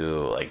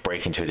into, like,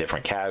 break into a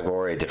different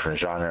category, a different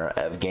genre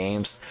of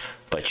games,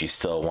 but you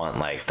still want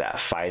like that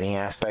fighting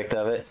aspect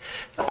of it,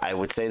 I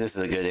would say this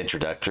is a good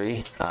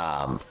introductory.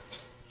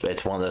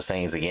 It's one of those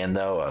things again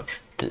though of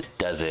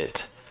does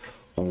it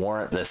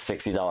warrant the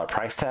 $60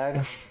 price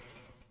tag?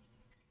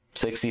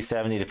 60,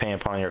 70 depending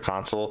upon your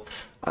console.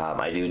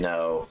 I do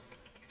know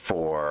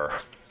for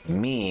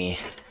me,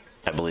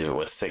 I believe it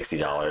was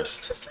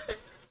 $60.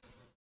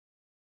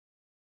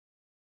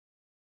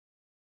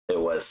 It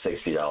was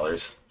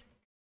 $60.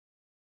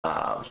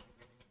 I'm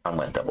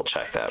going to double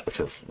check that,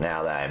 because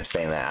now that I'm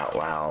saying that out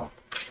loud,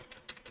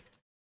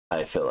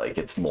 I feel like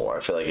it's more.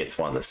 I feel like it's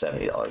one of the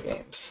 $70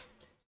 games.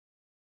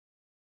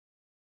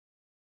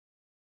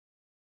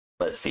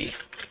 Let's see.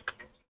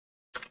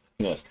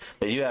 Yeah,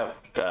 they do have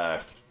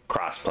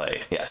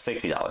crossplay. Yeah,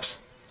 $60.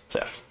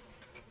 So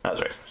that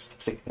was right,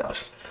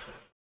 $60.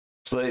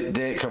 So they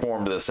did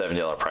conform to the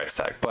 $70 price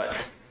tag,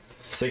 but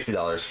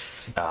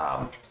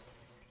 $60.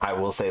 I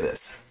will say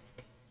this.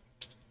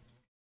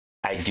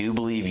 I do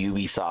believe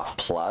Ubisoft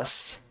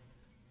Plus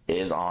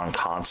is on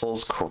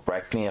consoles.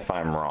 Correct me if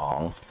I'm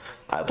wrong.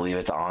 I believe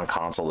it's on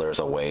console. There's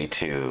a way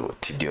to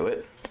do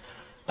it.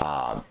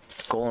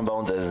 Skull and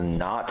Bones is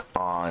not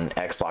on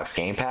Xbox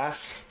Game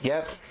Pass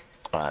yet.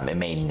 It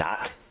may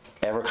not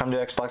ever come to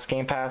Xbox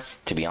Game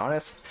Pass, to be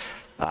honest.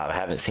 I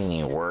haven't seen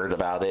any word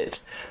about it.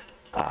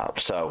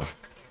 So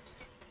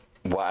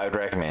what I would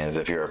recommend is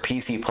if you're a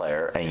PC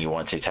player and you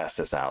want to test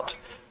this out,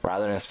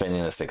 rather than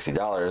spending the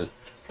 $60,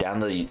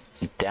 download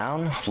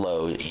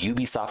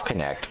Ubisoft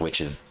Connect,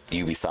 which is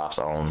Ubisoft's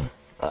own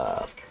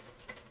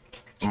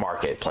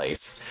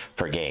marketplace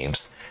for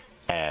games,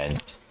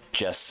 and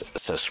just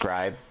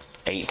subscribe.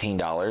 $18.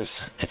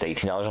 It's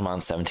 $18 a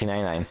month,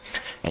 $17.99,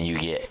 and you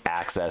get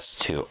access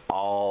to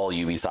all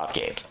Ubisoft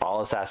games, all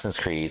Assassin's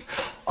Creed,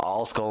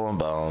 all Skull and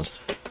Bones.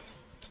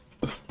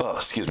 Oh,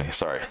 excuse me,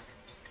 sorry.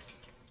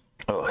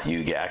 Oh,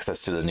 you get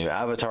access to the new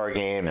Avatar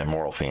game,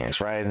 Immortal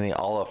Phoenix Rising,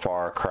 all of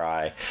Far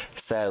Cry,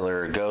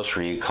 Settler, Ghost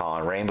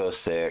Recon, Rainbow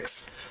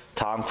Six,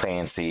 Tom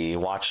Clancy,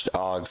 Watch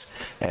Dogs,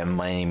 and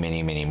many,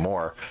 many, many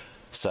more.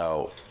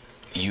 So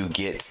you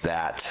get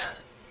that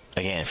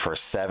again for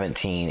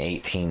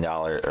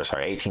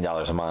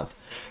 $18 a month.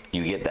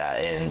 You get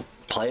that and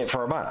play it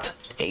for a month.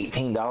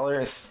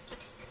 $18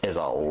 is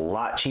a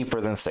lot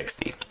cheaper than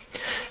 $60.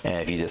 And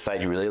if you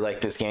decide you really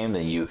like this game,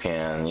 then you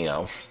can, you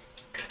know,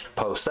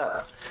 post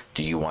up.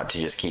 Do you want to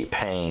just keep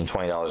paying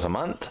 $20 a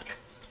month,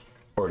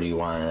 or do you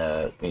want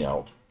to, you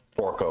know,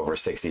 fork over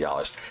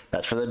 $60?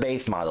 That's for the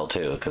base model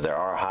too, because there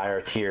are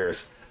higher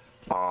tiers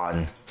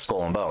on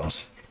Skull and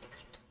Bones.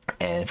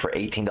 And for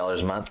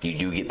 $18 a month, you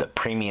do get the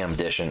premium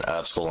edition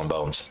of Skull and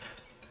Bones,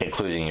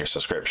 including your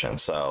subscription.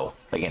 So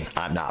again,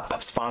 I'm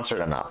not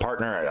sponsored, I'm not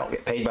partner, I don't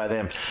get paid by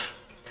them.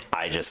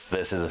 This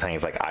is the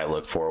things like I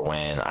look for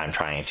when I'm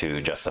trying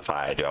to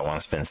justify, do I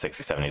want to spend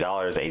 $60, $70,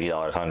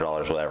 $80,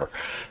 $100, whatever.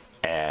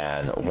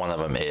 And one of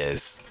them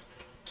is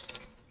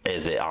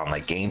it on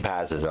like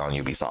Gamepad? Is it on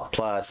Ubisoft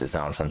Plus? Is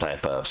it on some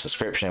type of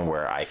subscription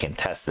where I can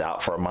test it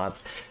out for a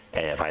month?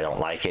 And if I don't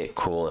like it,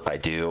 cool. If I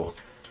do,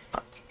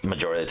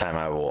 majority of the time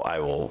I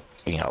will,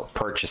 you know,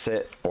 purchase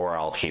it, or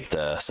I'll keep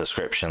the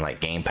subscription like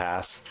Game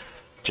Pass,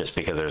 just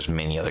because there's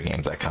many other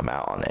games that come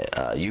out on it.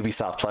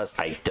 Ubisoft Plus,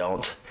 I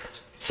don't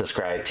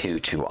subscribe to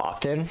too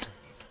often.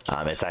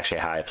 It's actually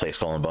how I play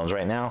Skull and Bones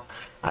right now.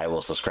 I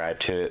will subscribe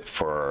to it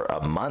for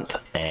a month,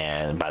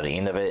 and by the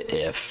end of it,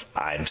 if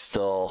I'm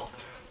still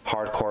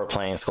hardcore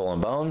playing Skull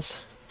and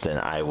Bones, then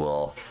I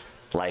will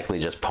likely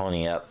just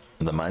pony up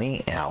the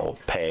money and I will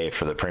pay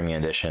for the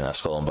premium edition of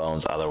Skull and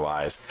Bones.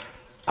 Otherwise,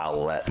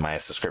 I'll let my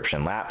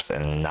subscription lapse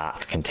and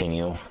not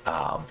continue.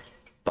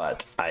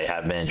 But I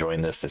have been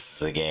enjoying this. This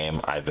is a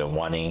game I've been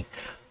wanting.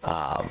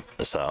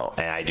 And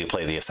I do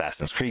play the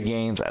Assassin's Creed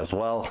games as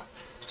well.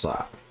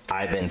 So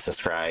I've been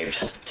subscribed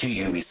to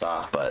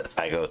Ubisoft, but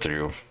I go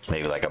through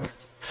maybe like a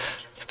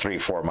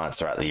 3-4 months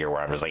throughout the year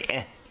where I'm just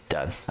like,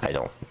 done. I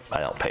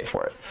don't pay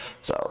for it.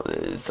 So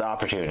it's an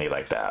opportunity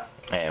like that,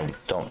 and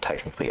don't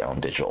technically own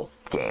digital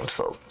games,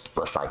 so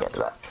let's not get into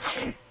that.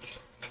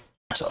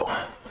 So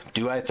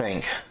do I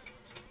think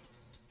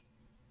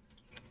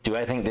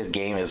this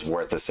game is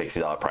worth the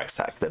 $60 price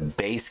tag? The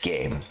base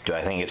game, do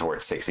I think it's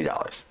worth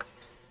 $60?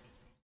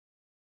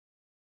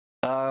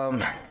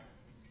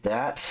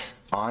 That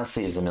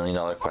honestly is $1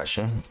 million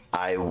question.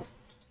 I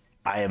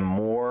am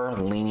more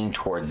leaning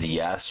towards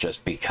yes,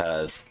 just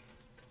because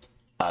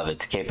of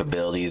its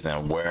capabilities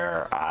and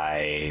where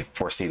I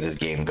foresee this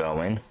game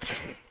going.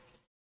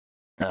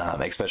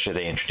 Especially if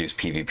they introduce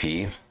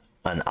PvP,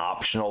 an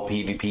optional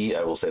PvP,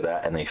 I will say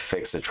that, and they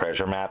fix the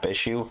treasure map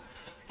issue.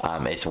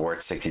 It's worth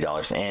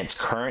 $60. In its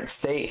current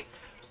state,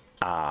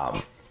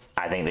 I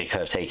think they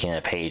could have taken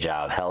a page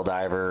out of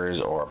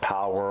Helldivers or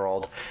Pal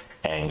World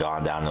and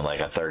gone down to like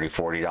a $30,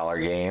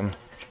 $40 game,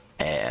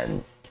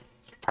 and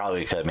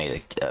probably could have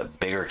made a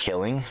bigger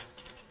killing.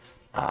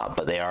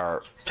 But they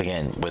are,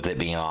 again, with it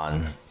being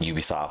on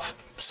Ubisoft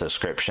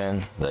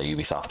subscription, the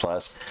Ubisoft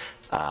Plus,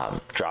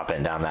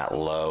 dropping down that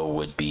low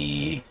would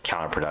be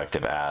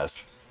counterproductive,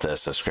 as the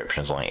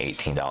subscription is only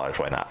 $18.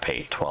 Why not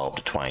pay $12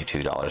 to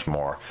 $22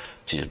 more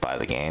to just buy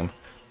the game?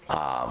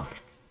 But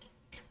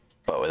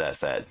with that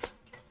said,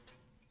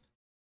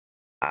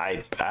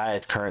 at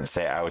its current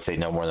state, I would say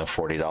no more than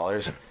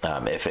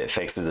 $40. If it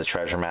fixes the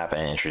treasure map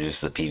and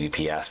introduces the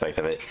PvP aspect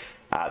of it,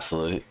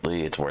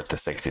 absolutely, it's worth the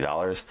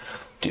 $60.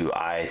 Do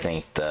I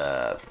think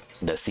the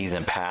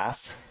season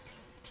pass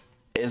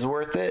is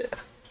worth it?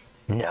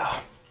 No,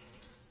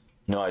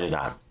 I do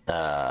not.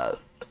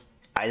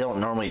 I don't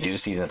normally do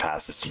season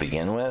passes to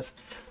begin with.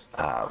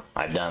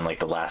 I've done like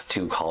the last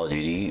 2 Call of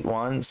Duty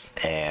ones,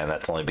 and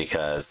that's only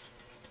because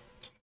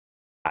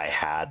I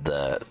had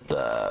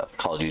the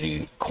Call of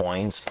Duty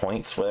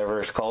points,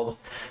 whatever it's called,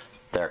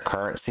 their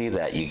currency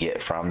that you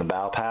get from the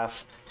Battle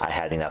Pass. I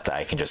had enough that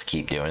I can just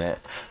keep doing it,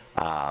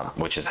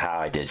 which is how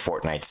I did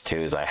Fortnite's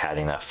too. Is I had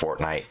enough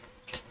Fortnite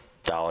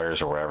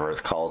dollars or whatever it's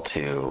called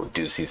to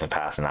do season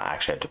pass and not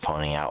actually have to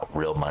pony out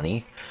real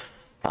money.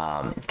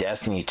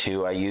 Destiny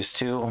 2 I used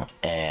to,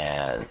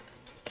 and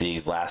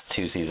these last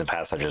 2 season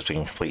pass have just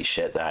been complete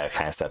shit that I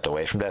kind of stepped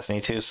away from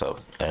Destiny 2, so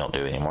I don't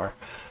do it anymore.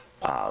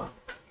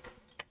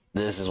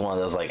 This is one of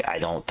those, like, I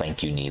don't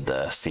think you need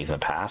the season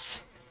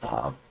pass.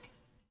 I've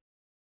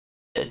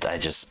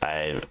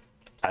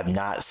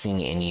not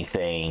seen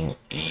anything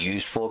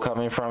useful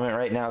coming from it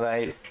right now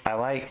that I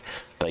like.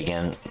 But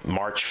again,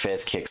 March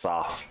 5th kicks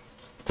off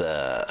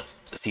the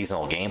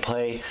seasonal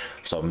gameplay,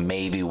 so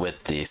maybe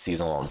with the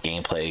seasonal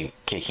gameplay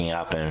kicking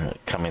up and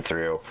coming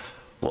through,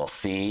 we'll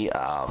see.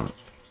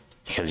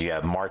 Because you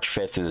have March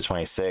 5th through the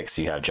 26th,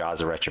 you have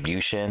Jaws of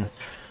Retribution.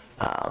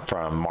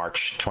 From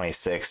March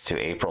 26th to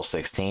April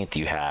 16th,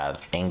 you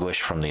have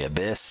Anguish from the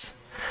Abyss.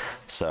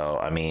 So,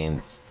 I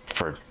mean,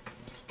 for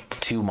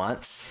 2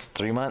 months,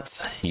 3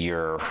 months,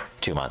 you're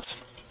 2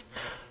 months.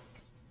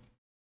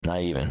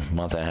 Not even,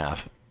 month and a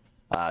half.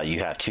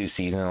 You have 2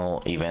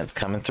 seasonal events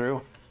coming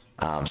through.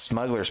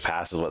 Smuggler's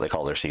Pass is what they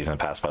call their season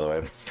pass, by the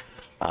way.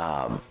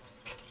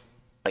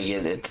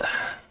 Again,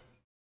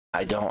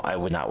 I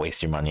would not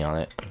waste your money on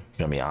it. I'm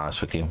gonna be honest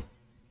with you.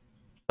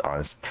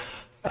 Honest.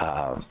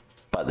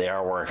 But they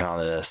are working on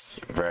this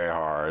very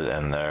hard,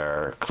 and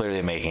they're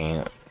clearly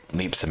making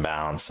leaps and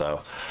bounds.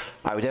 So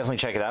I would definitely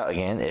check it out.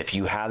 Again, if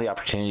you have the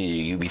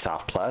opportunity to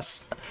Ubisoft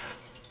Plus,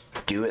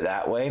 do it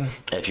that way.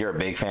 If you're a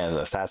big fan of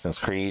Assassin's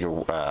Creed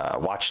or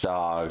Watch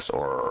Dogs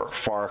or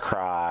Far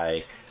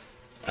Cry,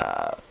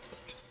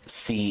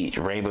 Siege,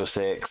 Rainbow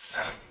Six,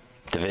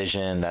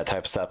 Division, that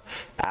type of stuff,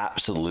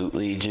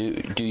 absolutely do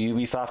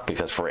Ubisoft,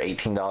 because for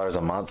 $18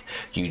 a month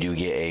you do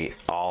get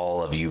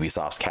all of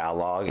Ubisoft's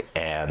catalog,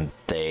 and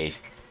they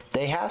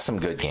have some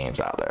good games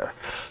out there.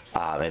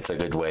 It's a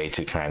good way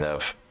to kind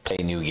of play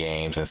new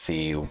games and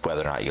see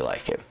whether or not you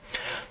like it.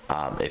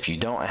 If you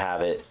don't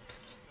have it,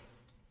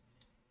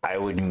 I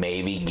would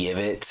maybe give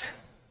it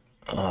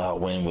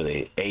when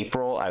with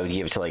April, I would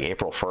give it to like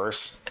April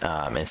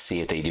 1st, and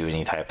see if they do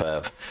any type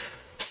of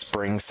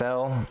spring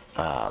sale,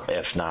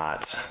 if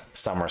not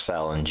summer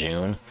sale in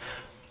June.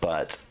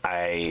 But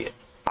I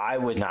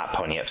would not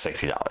pony up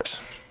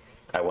 $60.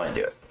 I wouldn't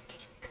do it.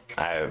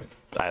 I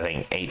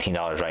think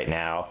 $18 right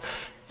now,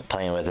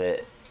 playing with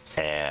it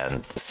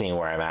and seeing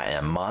where I'm at in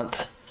a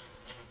month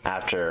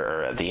after,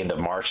 or at the end of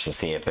March, to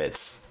see if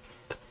it's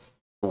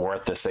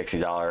worth the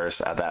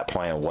 $60 at that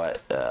point,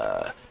 what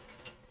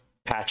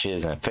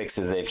patches and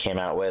fixes they've came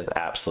out with.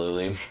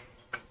 Absolutely.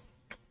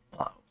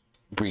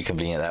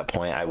 Reconvene at that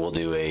point. I will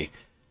do a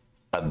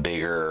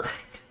bigger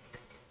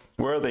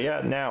where are they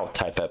at now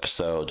type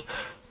episode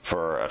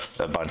for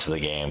a bunch of the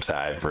games that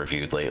I've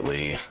reviewed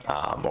lately,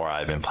 or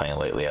I've been playing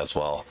lately as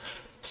well.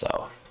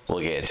 So we'll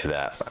get into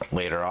that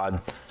later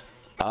on.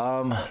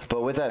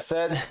 But with that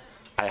said,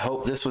 I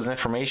hope this was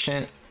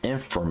informational.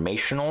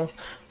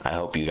 I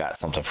hope you got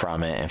something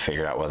from it and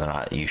figured out whether or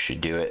not you should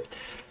do it.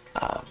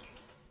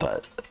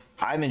 But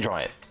I'm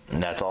enjoying it,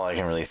 and that's all I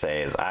can really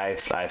say. Is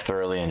I've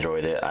thoroughly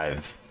enjoyed it.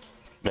 I've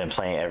been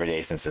playing every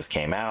day since this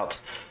came out.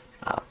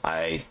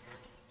 I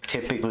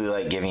typically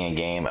like giving a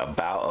game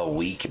about a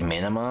week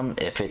minimum.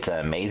 If it's an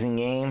amazing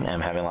game and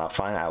I'm having a lot of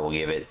fun, I will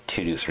give it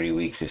 2 to 3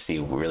 weeks to see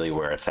really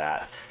where it's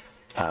at,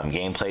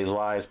 gameplays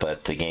wise.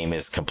 But the game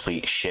is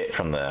complete shit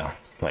from the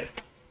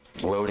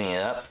loading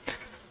it up.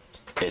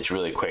 It's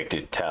really quick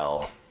to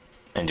tell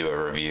and do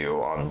a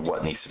review on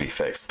what needs to be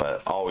fixed,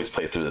 but always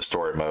play through the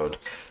story mode.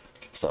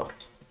 So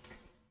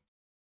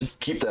just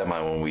keep that in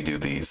mind when we do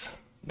these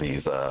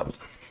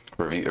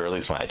review, or at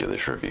least when I do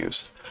these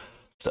reviews.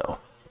 So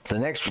the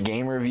next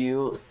game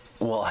review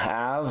will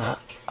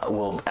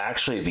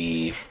actually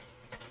be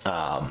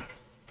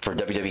for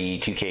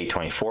WWE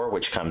 2K24,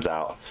 which comes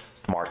out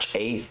March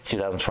 8th,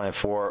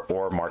 2024,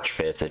 or March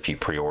 5th if you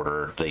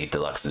pre-order the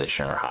deluxe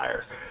edition or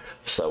higher.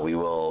 So we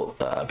will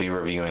be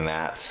reviewing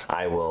that.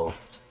 I will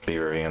be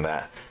reviewing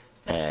that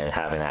and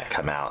having that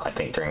come out, I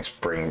think,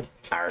 during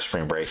our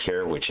spring break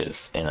here, which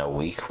is in a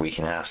week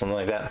and a half, something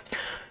like that.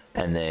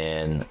 And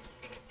then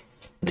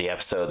the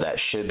episode that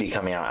should be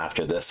coming out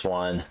after this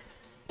one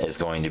is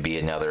going to be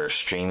another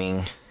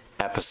streaming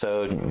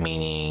episode,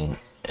 meaning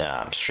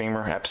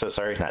streamer episode,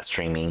 sorry, not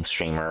streaming,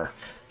 streamer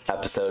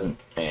episode,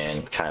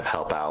 and kind of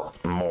help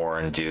out more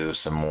and do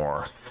some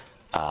more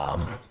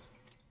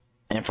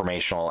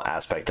informational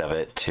aspect of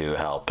it to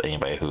help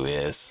anybody who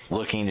is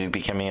looking to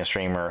becoming a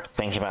streamer,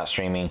 thinking about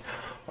streaming,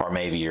 or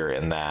maybe you're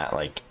in that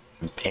like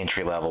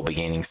entry level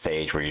beginning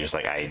stage where you're just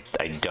like, I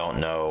don't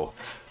know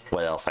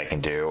what else I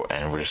can do,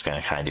 and we're just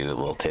going to kind of do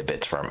little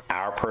tidbits from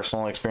our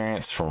personal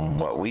experience, from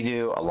what we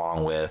do,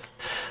 along with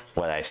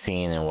what I've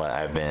seen and what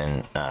I've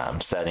been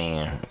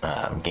studying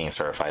and getting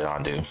certified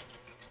on to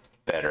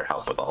better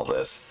help with all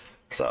this.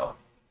 So,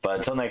 but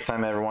until next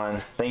time,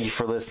 everyone, thank you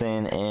for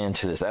listening in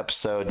to this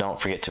episode. Don't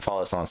forget to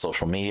follow us on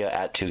social media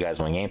at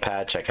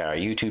 2guys1gamepad. Check out our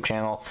YouTube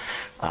channel.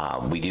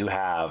 We do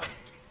have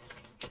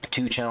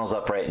 2 channels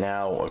up right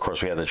now. Of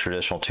course, we have the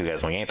traditional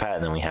 2guys1gamepad,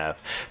 and then we have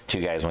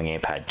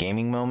 2guys1gamepad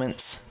gaming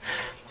moments.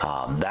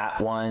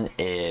 That one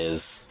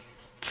is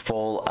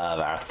full of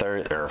our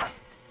third, or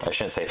I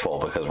shouldn't say full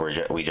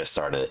because we just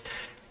started.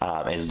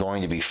 Is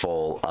going to be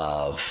full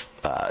of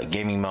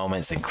gaming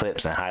moments and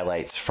clips and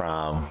highlights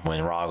from when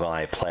Rahgel and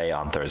I play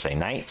on Thursday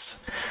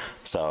nights.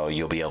 So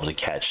you'll be able to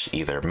catch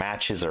either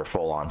matches or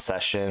full-on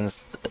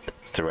sessions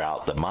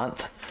throughout the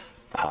month.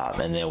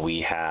 And then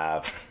we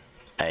have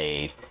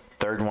a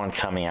third one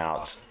coming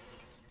out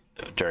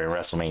during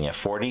WrestleMania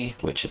 40,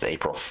 which is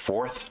April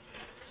 4th,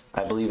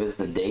 I believe is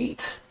the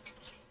date,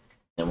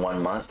 in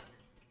 1 month.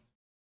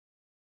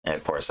 And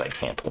of course, I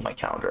can't pull my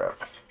calendar up.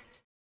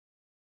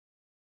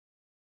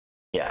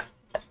 Yeah,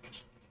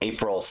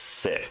 April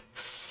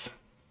 6th.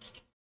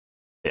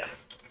 Yeah.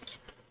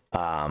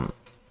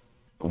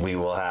 We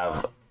will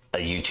have a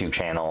YouTube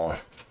channel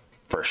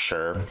for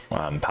sure,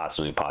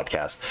 possibly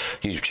podcast,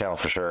 YouTube channel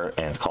for sure,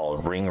 and it's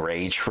called Ring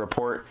Rage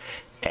Report,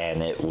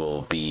 and it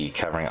will be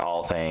covering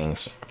all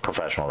things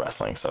professional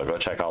wrestling. So go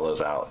check all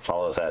those out.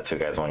 Follow us at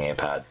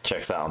 2guys1gamepad.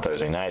 Check us out on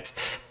Thursday nights.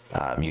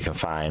 You can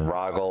find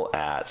Rahgel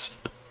at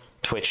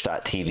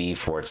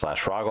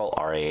twitch.tv/Rahgel,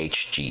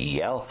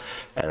 RAHGEL.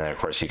 And then, of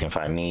course, you can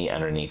find me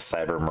underneath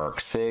Cybermerc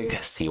Sig,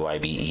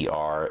 CYBERMERCSIG.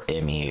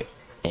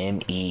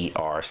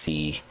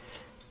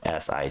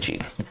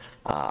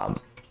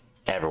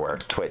 Everywhere: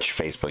 Twitch,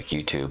 Facebook,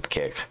 YouTube,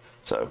 Kick.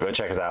 So go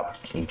check us out.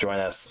 Join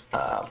us.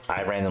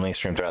 I randomly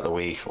stream throughout the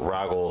week.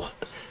 Rahgel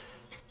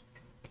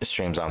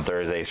streams on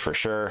Thursdays for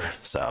sure.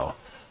 So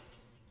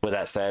with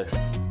that said,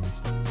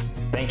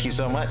 thank you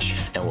so much,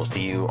 and we'll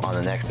see you on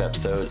the next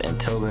episode.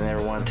 Until then,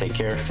 everyone, take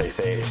care, stay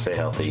safe, stay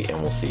healthy,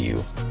 and we'll see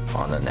you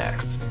on the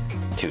next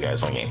 2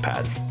 Guys 1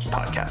 Gamepad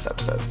podcast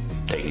episode.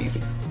 Take it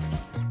easy.